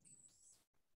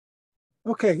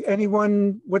 Okay,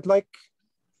 anyone would like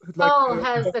to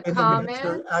has the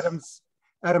comment?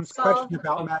 Adam's question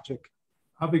about magic.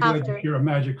 I'll be glad to hear a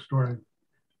magic story.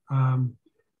 I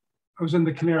was in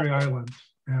the Canary Islands,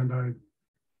 and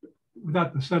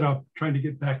without the setup, trying to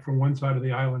get back from one side of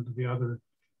the island to the other,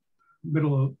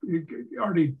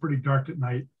 already pretty dark at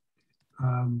night.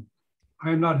 I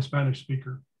am not a Spanish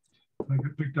speaker. I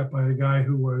got picked up by a guy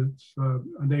who was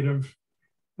a native,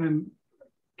 and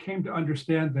came to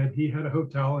understand that he had a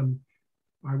hotel and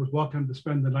I was welcome to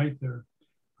spend the night there.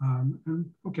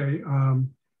 I'm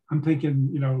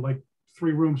thinking, like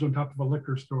 3 rooms on top of a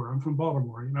liquor store. I'm from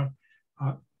Baltimore,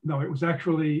 No, it was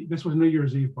actually, this was New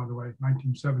Year's Eve, by the way,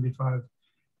 1975.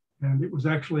 And it was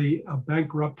actually a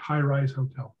bankrupt high-rise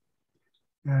hotel.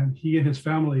 And he and his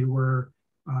family were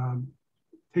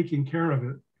taking care of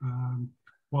it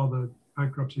while the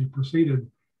bankruptcy proceeded.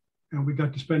 And we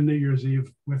got to spend New Year's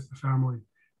Eve with the family.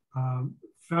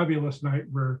 Fabulous night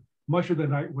where much of the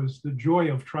night was the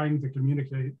joy of trying to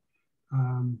communicate.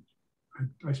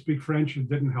 I speak French, it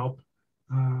didn't help.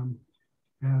 I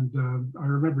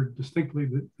remember distinctly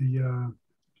the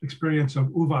experience of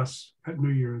uvas at New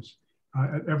Year's.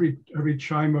 At every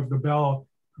chime of the bell,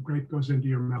 a grape goes into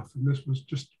your mouth. And this was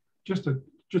just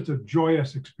a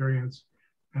joyous experience.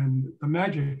 And the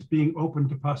magic is being open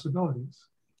to possibilities,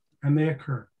 and they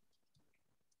occur.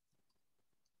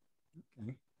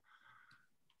 Okay.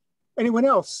 Anyone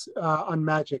else on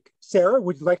magic? Sarah,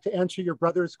 would you like to answer your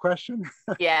brother's question?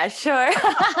 Yeah, sure.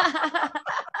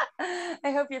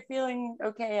 I hope you're feeling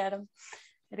okay, Adam.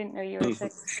 I didn't know you were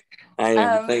sick. I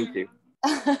am, thank you.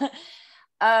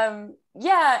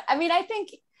 Yeah, I mean, I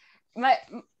think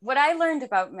what I learned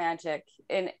about magic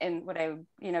and what I,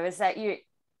 is that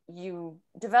you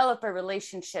develop a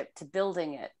relationship to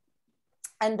building it.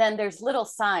 And then there's little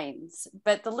signs,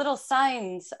 but the little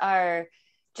signs are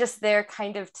just there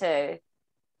kind of to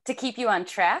keep you on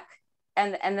track.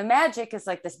 And the magic is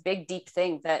like this big, deep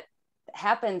thing that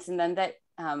happens and then that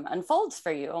unfolds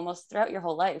for you almost throughout your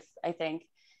whole life, I think.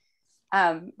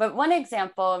 But one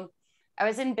example, I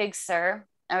was in Big Sur.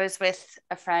 I was with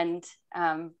a friend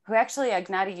who actually,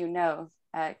 Ignati,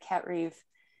 Kat Reeve.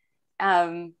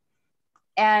 And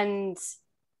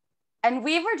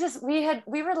we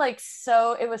were like,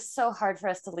 it was so hard for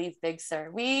us to leave Big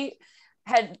Sur. We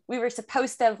were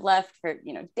supposed to have left for,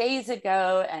 days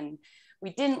ago, and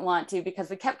we didn't want to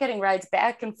because we kept getting rides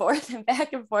back and forth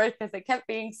because it kept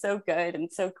being so good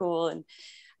and so cool. And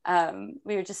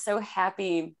we were just so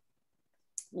happy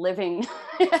living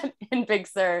in Big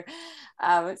Sur.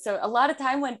 So a lot of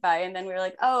time went by, and then we were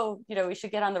like, oh, we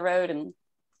should get on the road and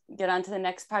get on to the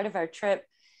next part of our trip.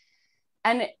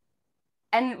 And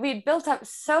we'd built up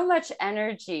so much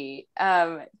energy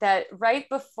that right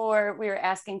before we were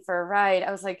asking for a ride,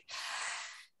 I was like,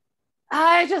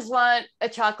 I just want a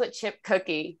chocolate chip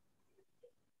cookie.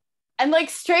 And like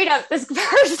straight up, this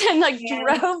person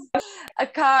drove a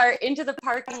car into the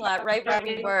parking lot right where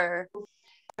we were,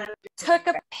 took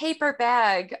a paper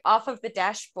bag off of the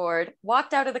dashboard,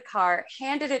 walked out of the car,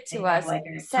 handed it to us,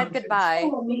 said goodbye,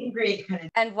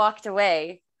 and walked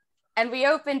away. And we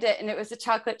opened it and it was a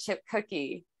chocolate chip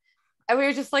cookie. And we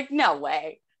were just like, no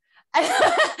way. And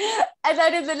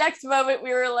then in the next moment,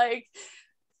 we were like,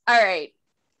 all right,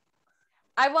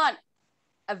 I want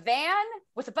a van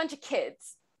with a bunch of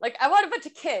kids. Like, I want a bunch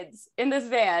of kids in this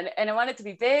van, and I want it to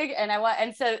be big. And then,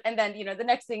 the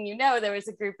next thing there was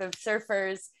a group of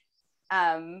surfers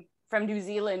from New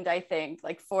Zealand, I think,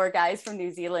 like 4 guys from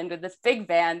New Zealand with this big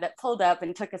van that pulled up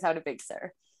and took us out of Big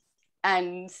Sur.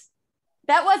 And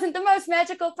that wasn't the most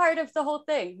magical part of the whole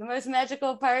thing. The most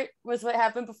magical part was what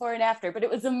happened before and after, but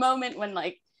it was a moment when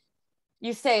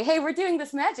you say, hey, we're doing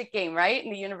this magic game, right?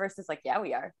 And the universe is like, yeah,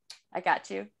 we are. I got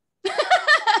you.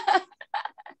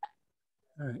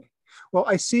 All right. Well,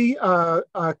 I see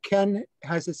Ken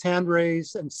has his hand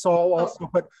raised and Saul also,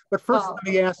 but first let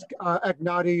me ask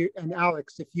Ignati and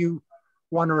Alex if you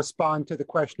want to respond to the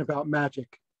question about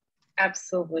magic.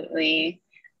 Absolutely.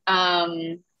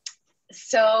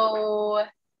 So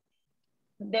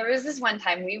there was this one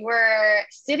time we were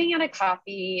sitting at a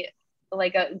coffee,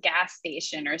 like a gas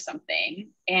station or something,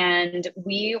 and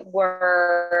we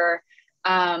were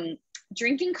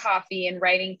drinking coffee and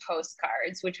writing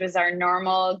postcards, which was our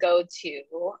normal go-to,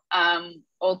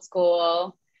 old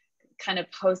school kind of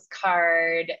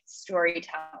postcard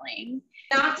storytelling.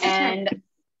 And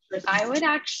I would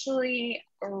actually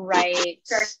write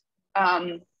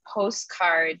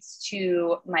postcards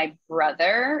to my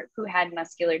brother who had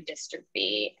muscular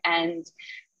dystrophy and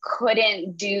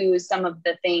couldn't do some of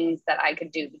the things that I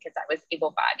could do because I was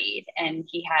able-bodied and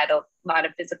he had a lot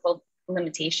of physical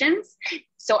limitations.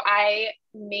 So I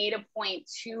made a point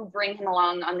to bring him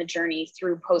along on the journey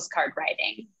through postcard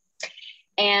writing.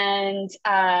 And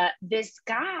this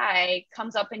guy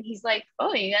comes up and he's like,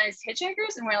 oh, you guys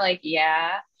hitchhikers? And we're like,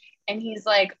 yeah. And he's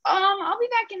like, I'll be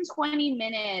back in 20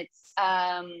 minutes.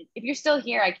 If you're still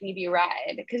here, I can give you a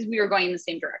ride, because we were going in the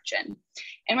same direction.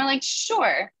 And we're like,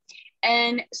 sure.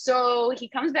 And so he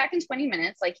comes back in 20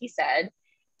 minutes, like he said,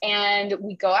 and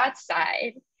we go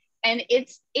outside and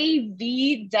it's a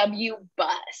VW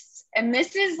bus. And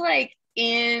this is like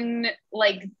in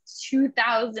like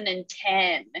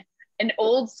 2010, an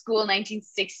old school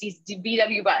 1960s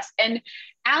VW bus. And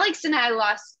Alex and I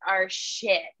lost our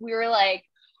shit. We were like,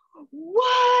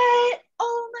 what?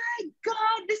 Oh my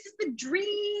God, this is the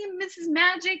dream. This is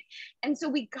magic. And so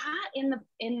we got in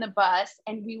the bus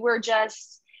and we were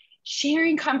just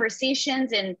sharing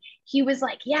conversations, and he was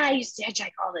like, yeah, I used to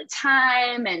hitchhike all the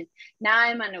time, and now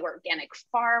I'm an organic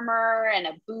farmer and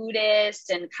a Buddhist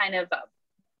and kind of a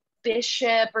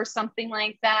bishop or something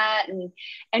like that.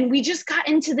 And we just got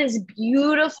into this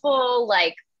beautiful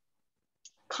like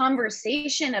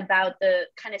conversation about the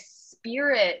kind of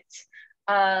spirit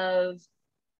of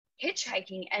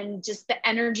hitchhiking and just the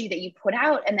energy that you put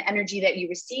out and the energy that you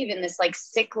receive in this like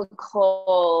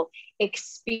cyclical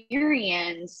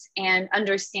experience and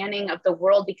understanding of the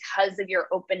world because of your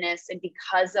openness and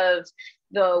because of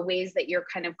the ways that you're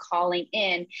kind of calling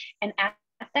in. And at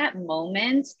that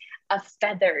moment, a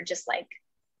feather just like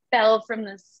fell from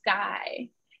the sky.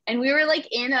 And we were like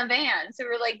in a van. So we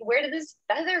were like, where did this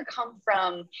feather come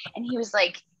from? And he was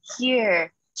like,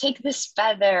 here, take this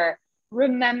feather.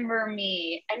 Remember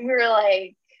me. And we were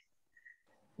like,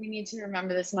 we need to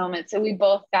remember this moment. So we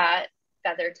both got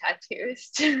feather tattoos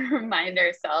to remind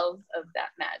ourselves of that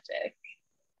magic.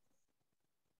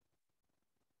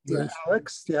 Yeah,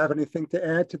 Alex, do you have anything to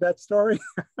add to that story?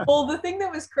 Well, the thing that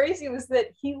was crazy was that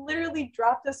he literally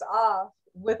dropped us off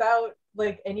without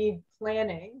like any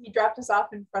planning. He dropped us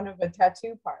off in front of a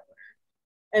tattoo parlor.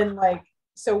 And like,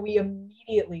 so we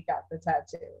immediately got the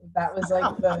tattoo. That was like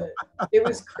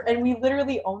and we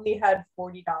literally only had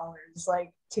 $40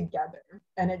 like together.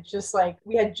 And it just like,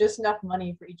 we had just enough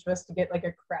money for each of us to get like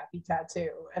a crappy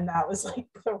tattoo. And that was like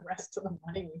the rest of the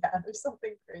money we had or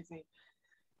something crazy.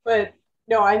 But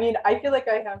no, I mean, I feel like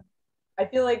I'm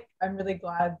really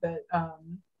glad that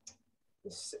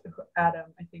Adam,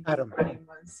 I think Adam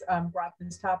was, brought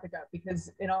this topic up,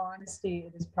 because in all honesty,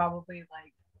 it is probably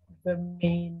like the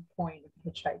main point of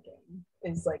hitchhiking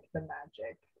is like the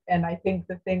magic. And I think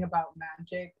the thing about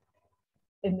magic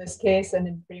in this case and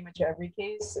in pretty much every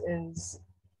case is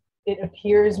it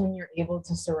appears when you're able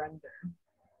to surrender.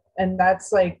 And that's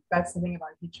the thing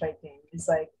about hitchhiking is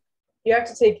like, you have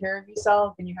to take care of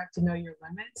yourself and you have to know your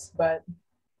limits, but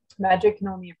magic can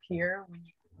only appear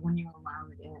when you allow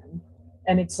it in.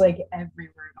 And it's like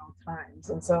everywhere at all times.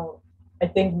 And so I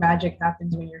think magic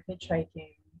happens when you're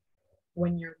hitchhiking,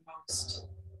 when you're most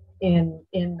in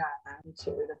that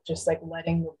attitude of just like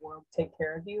letting the world take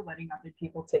care of you, letting other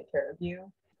people take care of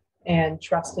you, and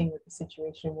trusting that the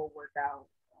situation will work out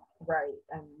right.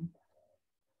 And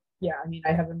yeah, I mean,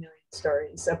 I have a million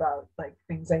stories about like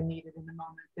things I needed in the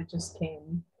moment that just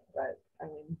came, but I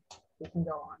mean, we can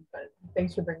go on, but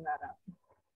thanks for bringing that up.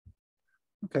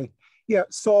 Okay. Yeah,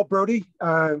 Saul Brody,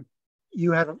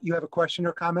 you have a question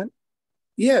or comment?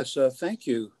 Yes, thank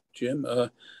you, Jim.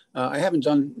 I haven't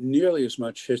done nearly as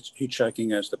much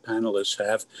hitchhiking as the panelists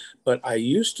have, but I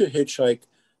used to hitchhike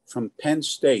from Penn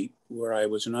State, where I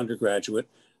was an undergraduate,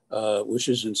 which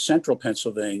is in central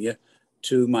Pennsylvania,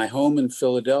 to my home in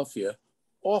Philadelphia,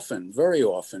 often, very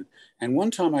often. And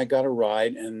one time I got a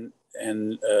ride and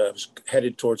was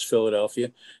headed towards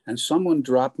Philadelphia, and someone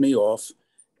dropped me off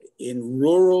in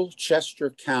rural Chester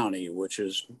County, which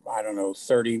is, I don't know,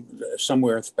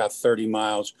 somewhere about 30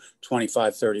 miles,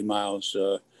 25, 30 miles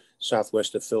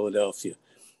southwest of Philadelphia.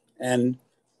 And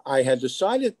I had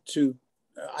decided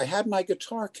I had my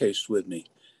guitar case with me,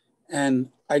 and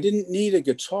I didn't need a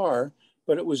guitar,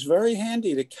 but it was very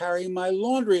handy to carry my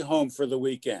laundry home for the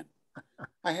weekend.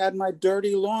 I had my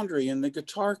dirty laundry in the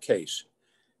guitar case.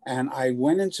 And I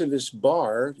went into this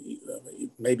bar,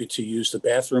 maybe to use the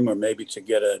bathroom or maybe to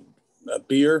get a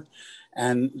beer.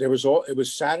 And it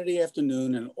was Saturday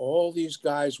afternoon, and all these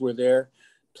guys were there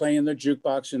playing the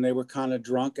jukebox, and they were kind of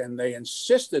drunk, and they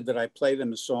insisted that I play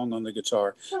them a song on the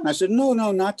guitar. And I said, no,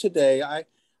 not today. I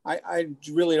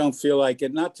really don't feel like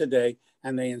it, not today.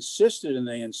 And they insisted and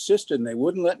they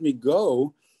wouldn't let me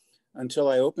go until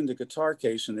I opened the guitar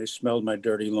case and they smelled my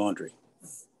dirty laundry.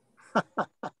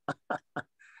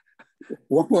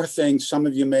 One more thing, some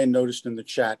of you may have noticed in the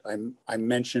chat, I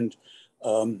mentioned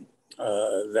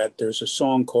that there's a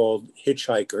song called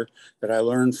Hitchhiker that I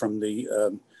learned from the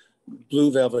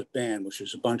Blue Velvet Band, which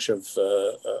is a bunch of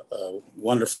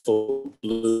wonderful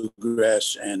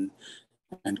bluegrass and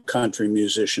country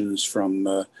musicians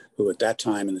from who at that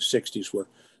time in the 60s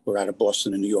were out of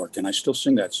Boston and New York. And I still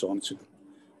sing that song. It's a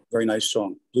very nice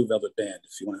song, Blue Velvet Band,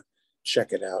 if you want to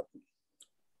check it out.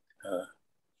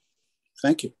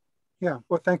 Thank you. Yeah,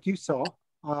 well, thank you, Saul.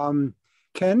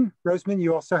 Ken, Roseman,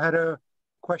 you also had a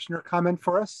question or comment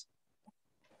for us?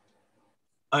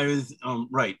 I was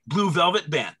right. Blue Velvet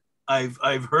Band. I've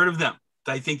heard of them.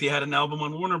 I think they had an album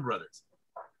on Warner Brothers.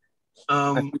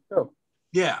 I think so.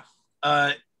 Yeah.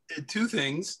 Two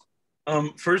things.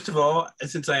 First of all,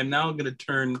 since I am now going to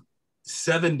turn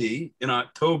 70 in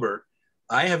October,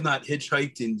 I have not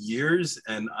hitchhiked in years,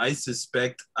 and I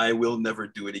suspect I will never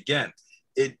do it again.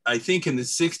 I think in the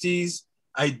 60s,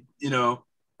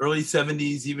 early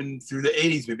 70s, even through the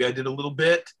 80s, maybe I did a little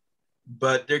bit,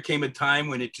 but there came a time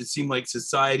when it just seemed like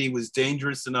society was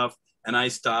dangerous enough, and I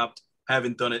stopped.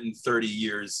 Haven't done it in 30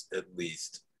 years at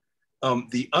least.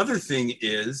 The other thing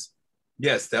is,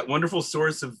 yes, that wonderful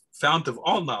source of fount of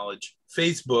all knowledge,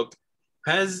 Facebook,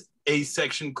 has a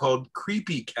section called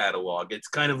Creepy Catalog. It's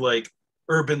kind of like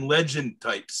urban legend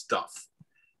type stuff.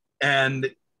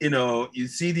 And you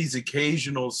see these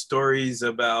occasional stories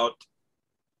about,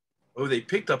 they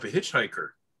picked up a hitchhiker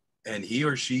and he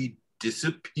or she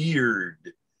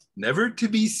disappeared, never to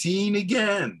be seen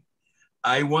again.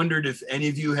 I wondered if any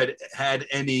of you had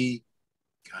any,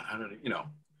 God, I don't know,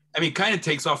 it kind of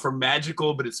takes off from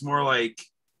magical, but it's more like,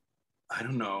 I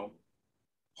don't know,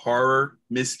 horror,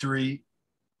 mystery,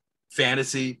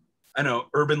 fantasy,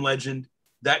 urban legend,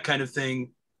 that kind of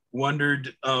thing.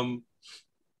 Wondered,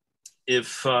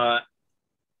 if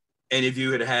any of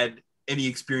you had any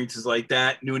experiences like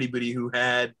that, knew anybody who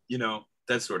had,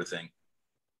 that sort of thing.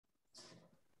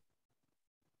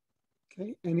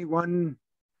 Okay, anyone?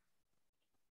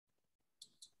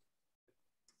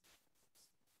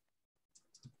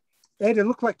 Ed, it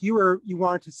looked like you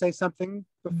wanted to say something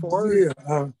before.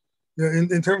 Yeah,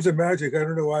 in terms of magic, I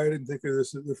don't know why I didn't think of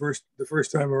this the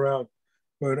first time around,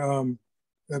 but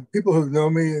people who know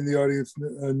me in the audience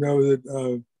know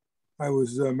that I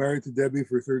was married to Debbie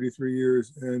for 33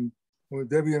 years, and when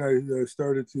Debbie and I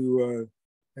started to,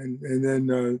 and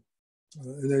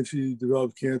then she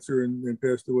developed cancer and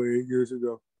passed away 8 years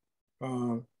ago.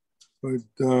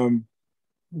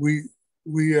 We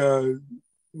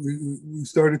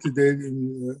started to date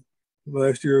in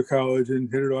last year of college and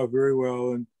hit it off very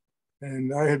well,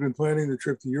 and I had been planning the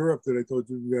trip to Europe that I told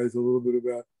you guys a little bit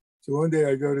about. So one day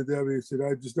I go to Debbie and said,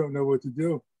 I just don't know what to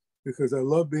do, because I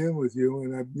love being with you,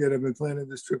 and yet I've been planning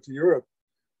this trip to Europe.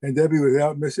 And Debbie,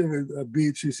 without missing a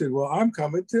beat, she said, well, I'm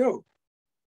coming too.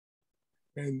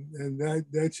 And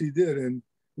that she did. And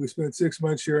we spent 6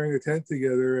 months sharing a tent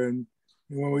together. And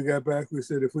when we got back, we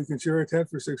said, if we can share a tent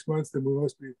for 6 months, then we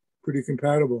must be pretty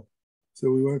compatible.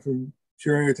 So we went from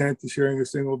sharing a tent to sharing a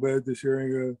single bed to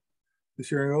sharing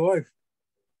a life.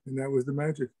 And that was the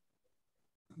magic.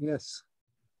 Yes.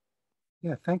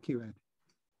 Yeah, thank you,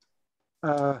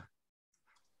 Ed.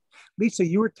 Lisa,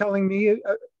 you were telling me,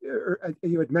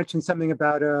 you had mentioned something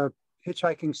about a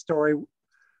hitchhiking story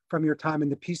from your time in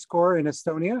the Peace Corps in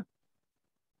Estonia.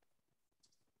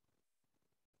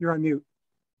 You're on mute.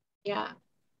 Yeah.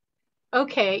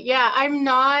 Okay. Yeah, I'm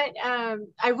not,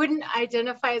 I wouldn't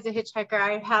identify as a hitchhiker.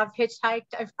 I have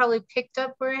hitchhiked. I've probably picked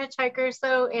up where hitchhikers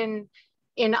though in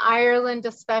Ireland,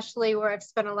 especially, where I've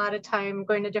spent a lot of time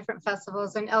going to different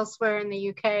festivals, and elsewhere in the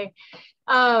UK.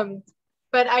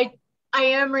 But I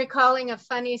am recalling a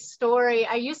funny story.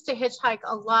 I used to hitchhike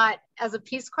a lot as a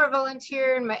Peace Corps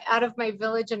volunteer out of my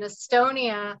village in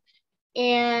Estonia.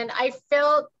 And I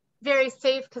felt very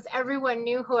safe because everyone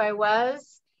knew who I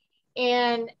was.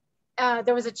 And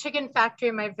there was a chicken factory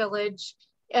in my village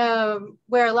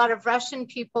where a lot of Russian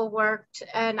people worked.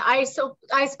 And I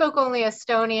spoke only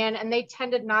Estonian, and they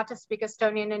tended not to speak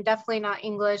Estonian and definitely not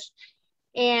English.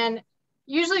 And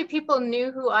usually people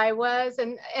knew who I was,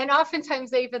 and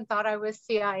oftentimes they even thought I was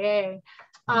CIA.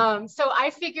 So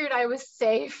I figured I was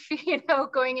safe, you know,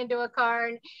 going into a car.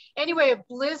 And anyway, a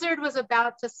blizzard was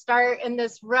about to start, and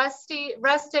this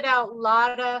rusted out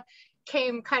Lada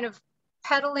came kind of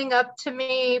pedaling up to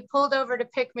me, pulled over to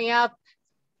pick me up.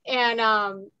 And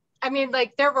I mean,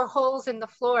 like, there were holes in the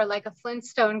floor like a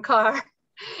Flintstone car.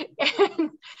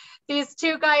 And these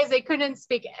two guys, they couldn't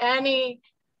speak any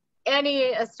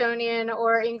Estonian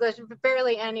or English,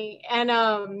 barely any.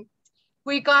 And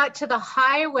we got to the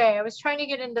highway. I was trying to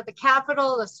get into the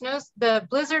capital. The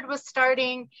blizzard was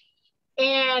starting,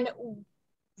 and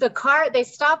they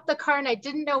stopped the car, and I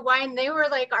didn't know why. And they were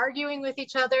like arguing with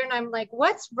each other, and I'm like,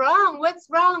 what's wrong? What's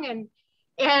wrong?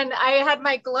 And I had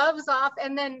my gloves off,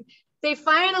 and then they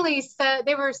finally said,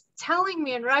 they were telling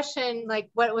me in Russian, like,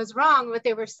 what was wrong. What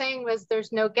they were saying was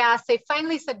there's no gas. They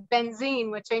finally said benzene,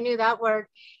 which I knew that word.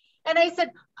 And I said,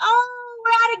 oh,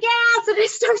 we're out of gas. And I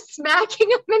start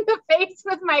smacking him in the face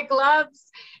with my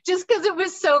gloves just because it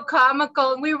was so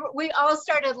comical. And we all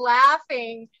started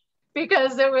laughing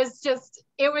because it was just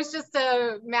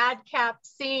a madcap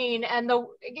scene. And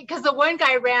because the one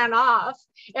guy ran off,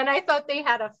 and I thought they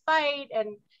had a fight,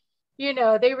 and, you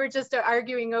know, they were just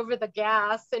arguing over the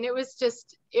gas. And it was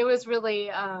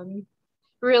really,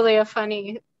 really a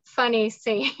funny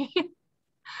scene.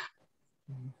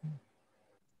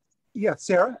 Yeah,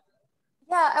 Sarah?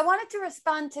 Yeah, I wanted to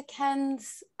respond to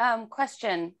Ken's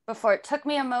question before. It took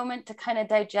me a moment to kind of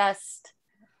digest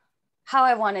how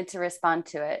I wanted to respond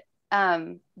to it.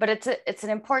 But it's an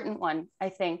important one, I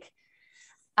think.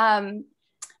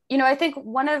 You know, I think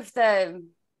one of the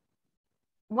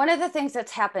things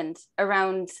that's happened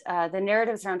around the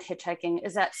narratives around hitchhiking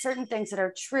is that certain things that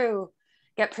are true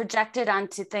get projected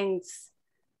onto things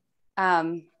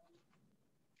that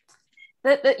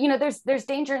you know, there's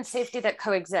danger and safety that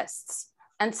coexists.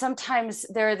 And sometimes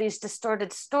there are these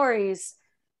distorted stories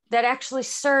that actually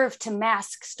serve to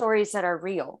mask stories that are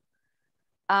real.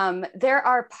 There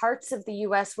are parts of the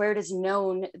US where it is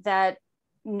known that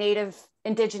Native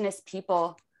Indigenous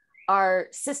people are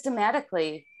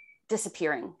systematically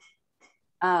disappearing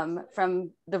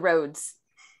from the roads.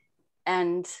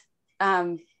 And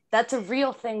that's a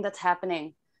real thing that's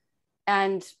happening.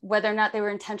 And whether or not they were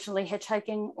intentionally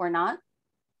hitchhiking or not,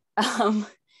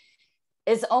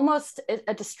 is almost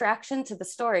a distraction to the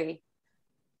story.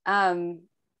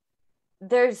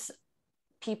 There's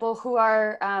people who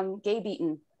are gay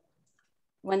beaten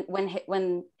when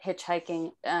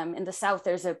hitchhiking. In the South,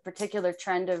 there's a particular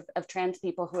trend of trans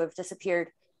people who have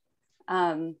disappeared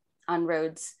on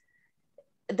roads.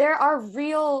 There are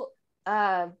real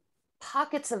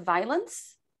pockets of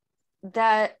violence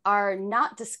that are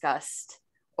not discussed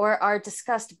or are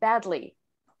discussed badly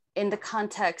in the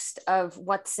context of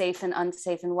what's safe and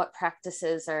unsafe and what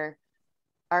practices are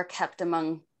kept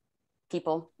among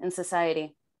people in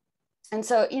society. And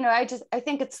so, you know, I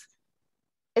think it's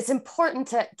important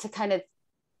to kind of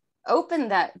open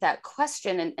that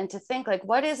question and to think, like,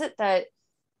 what is it that,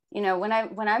 you know, when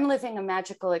I'm living a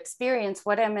magical experience,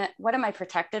 what am I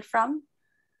protected from?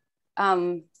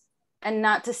 And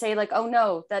not to say, like, oh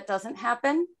no, that doesn't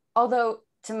happen. Although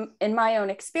in my own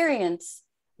experience,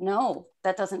 no,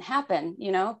 that doesn't happen,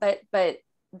 you know, but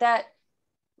that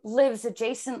lives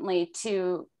adjacently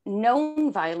to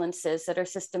known violences that are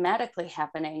systematically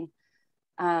happening,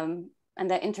 and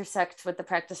that intersect with the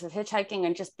practice of hitchhiking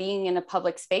and just being in a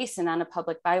public space and on a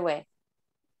public byway.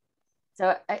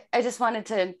 So I just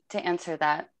wanted to answer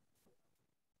that.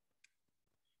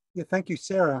 Yeah, thank you,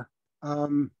 Sarah.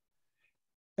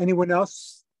 Anyone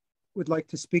else would like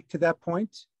to speak to that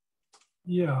point?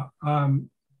 Yeah,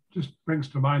 just brings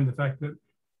to mind the fact that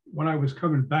when I was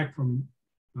coming back from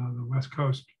the West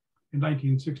Coast in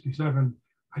 1967,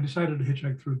 I decided to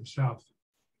hitchhike through the South.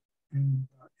 And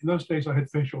in those days, I had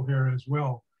facial hair as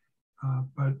well.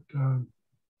 But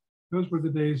those were the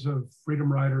days of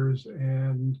freedom riders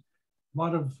and a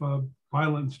lot of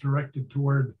violence directed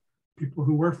toward people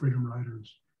who were freedom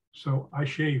riders. So I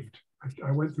shaved.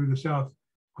 I went through the South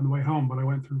on the way home, but I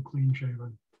went through clean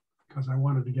shaven because I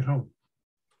wanted to get home.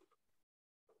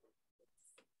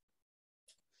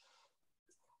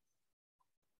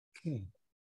 Okay.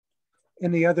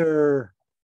 Any other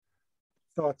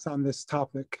thoughts on this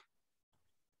topic?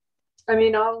 I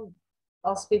mean, I'll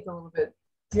speak a little bit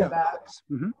to that.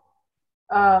 Mm-hmm.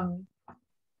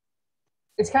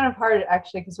 it's kind of hard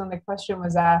actually, because when the question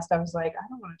was asked, I was like, I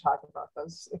don't want to talk about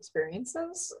those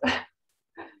experiences.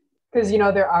 Because, you know,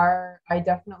 I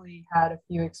definitely had a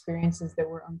few experiences that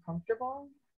were uncomfortable.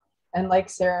 And like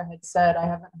Sarah had said, I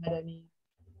haven't had any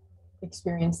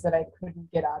experience that I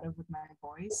couldn't get out of with my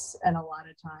voice. And a lot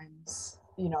of times,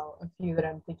 you know, a few that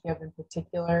I'm thinking of in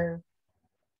particular,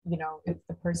 you know, if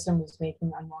the person was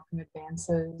making unwelcome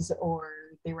advances or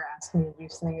they were asking me to do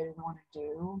something I didn't want to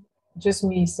do, just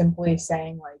me simply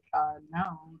saying like,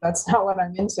 no, that's not what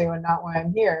I'm into and not why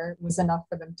I'm here was enough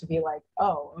for them to be like,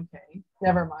 oh, okay,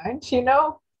 never mind, you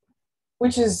know,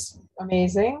 which is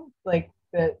amazing. Like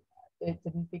that it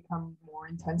didn't become more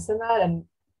intense than that. And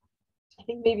I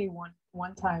think maybe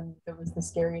one time that was the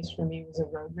scariest for me was a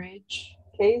road rage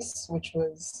case,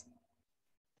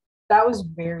 that was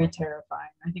very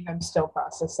terrifying. I think I'm still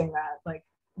processing that, like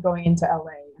going into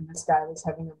LA and this guy was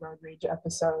having a road rage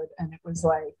episode and it was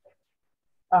like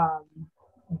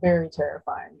very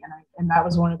terrifying. And that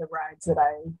was one of the rides that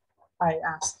I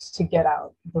asked to get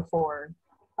out before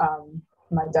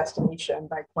my destination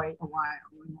by quite a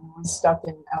while. And I was stuck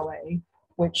in LA,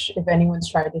 which if anyone's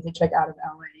tried to hitchhike out of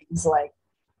LA is like,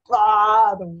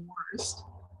 the worst.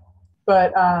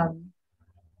 But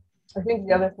I think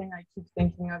the other thing I keep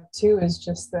thinking of too is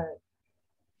just that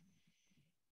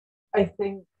I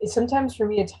think sometimes for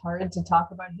me it's hard to talk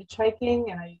about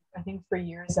hitchhiking, and I think for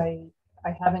years I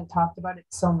haven't talked about it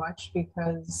so much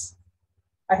because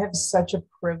I have such a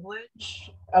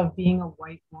privilege of being a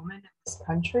white woman in this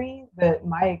country that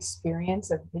my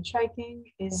experience of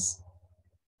hitchhiking is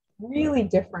really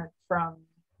different from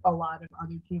a lot of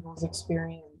other people's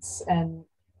experience. And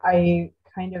I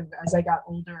kind of, as I got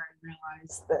older, I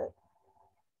realized that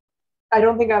I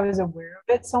don't think I was aware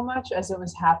of it so much as it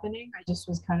was happening. I just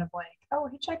was kind of like, oh,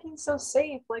 hitchhiking's so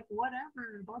safe, like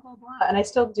whatever, blah, blah, blah. And I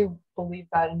still do believe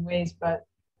that in ways, but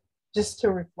just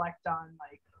to reflect on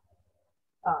like,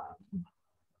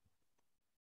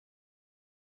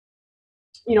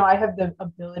 you know, I have the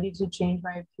ability to change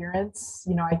my appearance.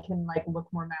 You know, I can like look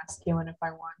more masculine if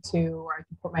I want to, or I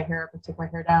can put my hair up and take my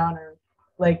hair down, or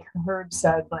like Herb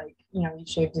said, like, you know, he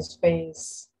shaved his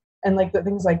face and like the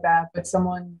things like that. But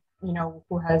someone, you know,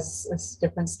 who has a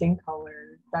different skin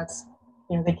color, that's,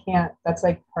 you know, they can't, that's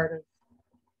like part of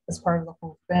the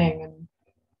whole thing. And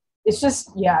it's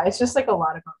just, yeah, it's just like a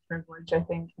lot about privilege. I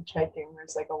think hitchhiking,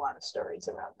 there's like a lot of stories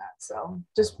around that. So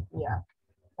just, yeah,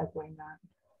 echoing that.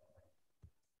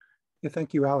 Yeah,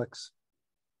 thank you, Alex.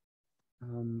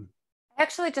 I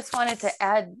actually just wanted to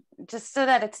add, just so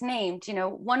that it's named, you know,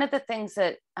 one of the things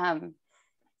that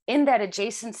in that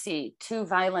adjacency to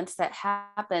violence that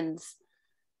happens,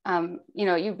 you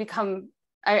know, you become,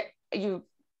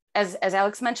 as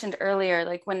Alex mentioned earlier,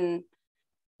 like when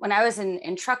I was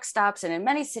in truck stops and in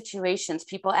many situations,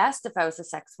 people asked if I was a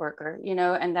sex worker, you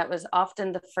know, and that was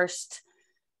often the first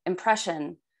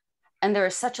impression. And there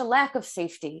is such a lack of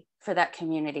safety for that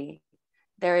community.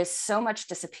 There is so much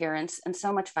disappearance and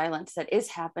so much violence that is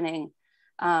happening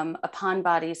upon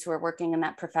bodies who are working in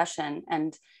that profession.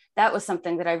 And that was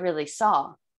something that I really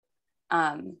saw,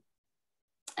 and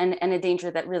a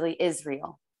danger that really is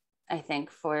real, I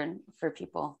think, for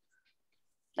people.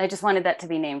 I just wanted that to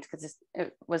be named because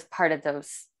it was part of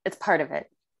those, it's part of it,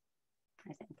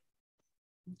 I think.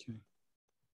 Okay.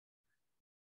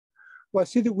 Well, I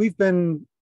see that we've been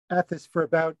at this for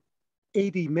about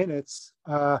 80 minutes.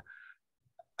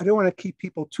 I don't want to keep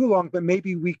people too long, but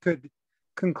maybe we could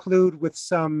conclude with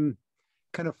some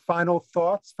kind of final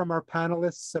thoughts from our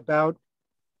panelists about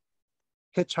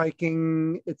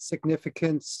hitchhiking, its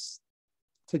significance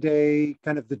today,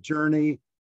 kind of the journey.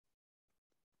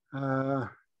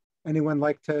 Anyone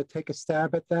like to take a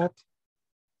stab at that?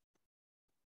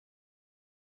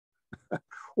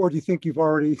 Or do you think you've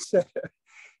already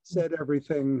said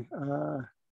everything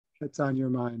that's on your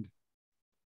mind?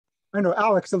 I know,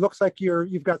 Alex, it looks like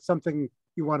you've got something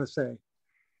you want to say.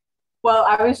 Well,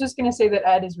 I was just going to say that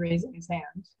Ed is raising his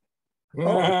hand.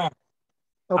 Oh.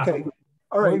 Okay.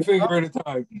 All right. One finger at a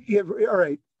time. Yeah, all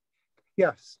right.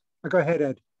 Yes. Go ahead,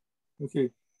 Ed. Okay.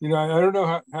 You know, I don't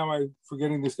know how I'm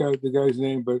forgetting the guy's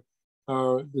name, but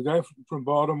the guy from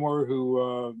Baltimore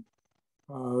who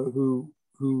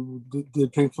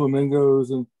did Pink Flamingos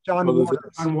and John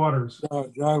Waters.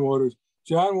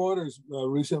 John Waters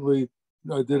recently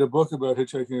did a book about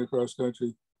hitchhiking across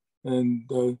country, and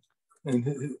it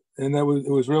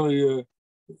was really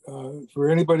for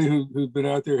anybody who's been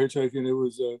out there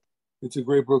hitchhiking, it's a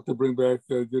great book to bring back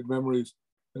good memories.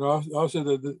 And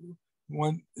also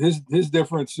his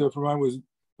difference for mine was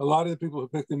a lot of the people who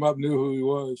picked him up knew who he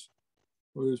was,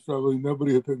 whereas probably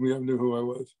nobody who picked me up knew who I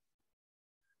was.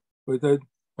 But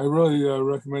I really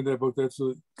recommend that book. That's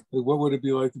like, what would it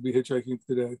be like to be hitchhiking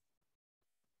today?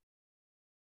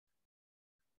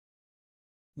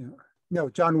 Yeah. No,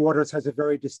 John Waters has a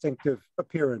very distinctive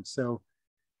appearance, so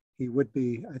he would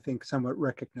be, I think, somewhat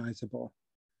recognizable.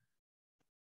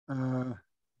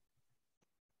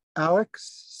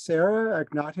 Alex, Sarah,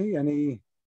 Agnati, any?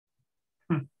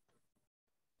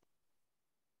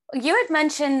 You had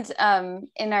mentioned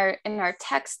in our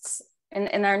texts,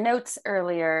 in our notes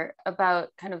earlier about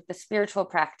kind of the spiritual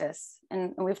practice,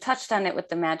 and we've touched on it with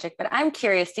the magic, but I'm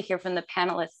curious to hear from the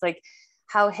panelists, like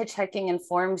how hitchhiking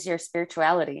informs your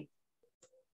spirituality.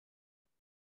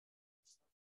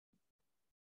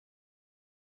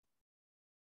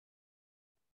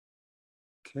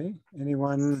 Okay,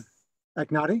 anyone?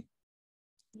 Agnati?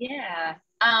 Yeah.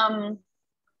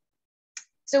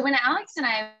 So when Alex and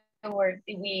I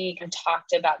we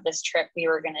talked about this trip we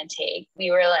were going to take,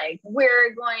 we were like,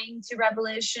 we're going to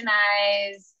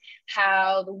revolutionize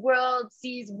how the world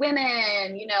sees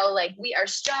women, you know, like we are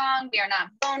strong, we are not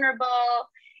vulnerable,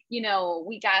 you know,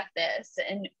 we got this.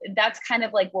 And that's kind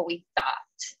of like what we thought.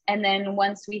 And then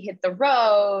once we hit the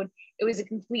road, it was a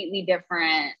completely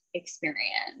different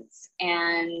experience.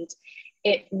 And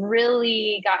it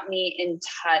really got me in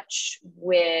touch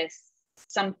with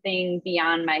something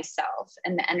beyond myself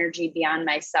and the energy beyond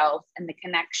myself and the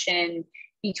connection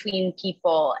between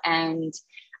people and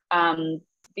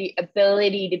the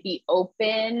ability to be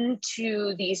open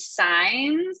to these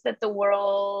signs that the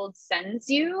world sends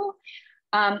you.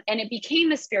 And it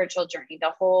became a spiritual journey.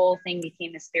 The whole thing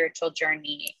became a spiritual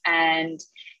journey. And,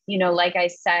 you know, like I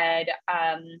said,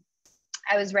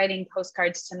 I was writing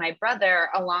postcards to my brother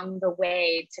along the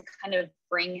way to kind of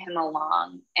bring him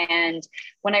along. And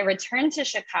when I returned to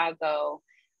Chicago,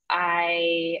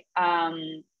 I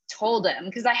told him,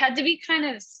 because I had to be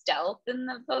kind of stealth in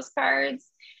the postcards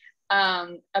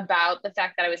about the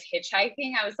fact that I was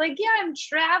hitchhiking. I was like, yeah, I'm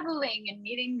traveling and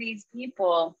meeting these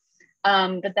people.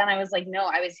 But then I was like, no,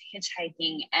 I was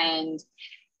hitchhiking, and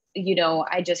you know,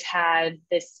 I just had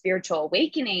this spiritual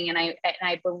awakening, and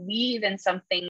I believe in something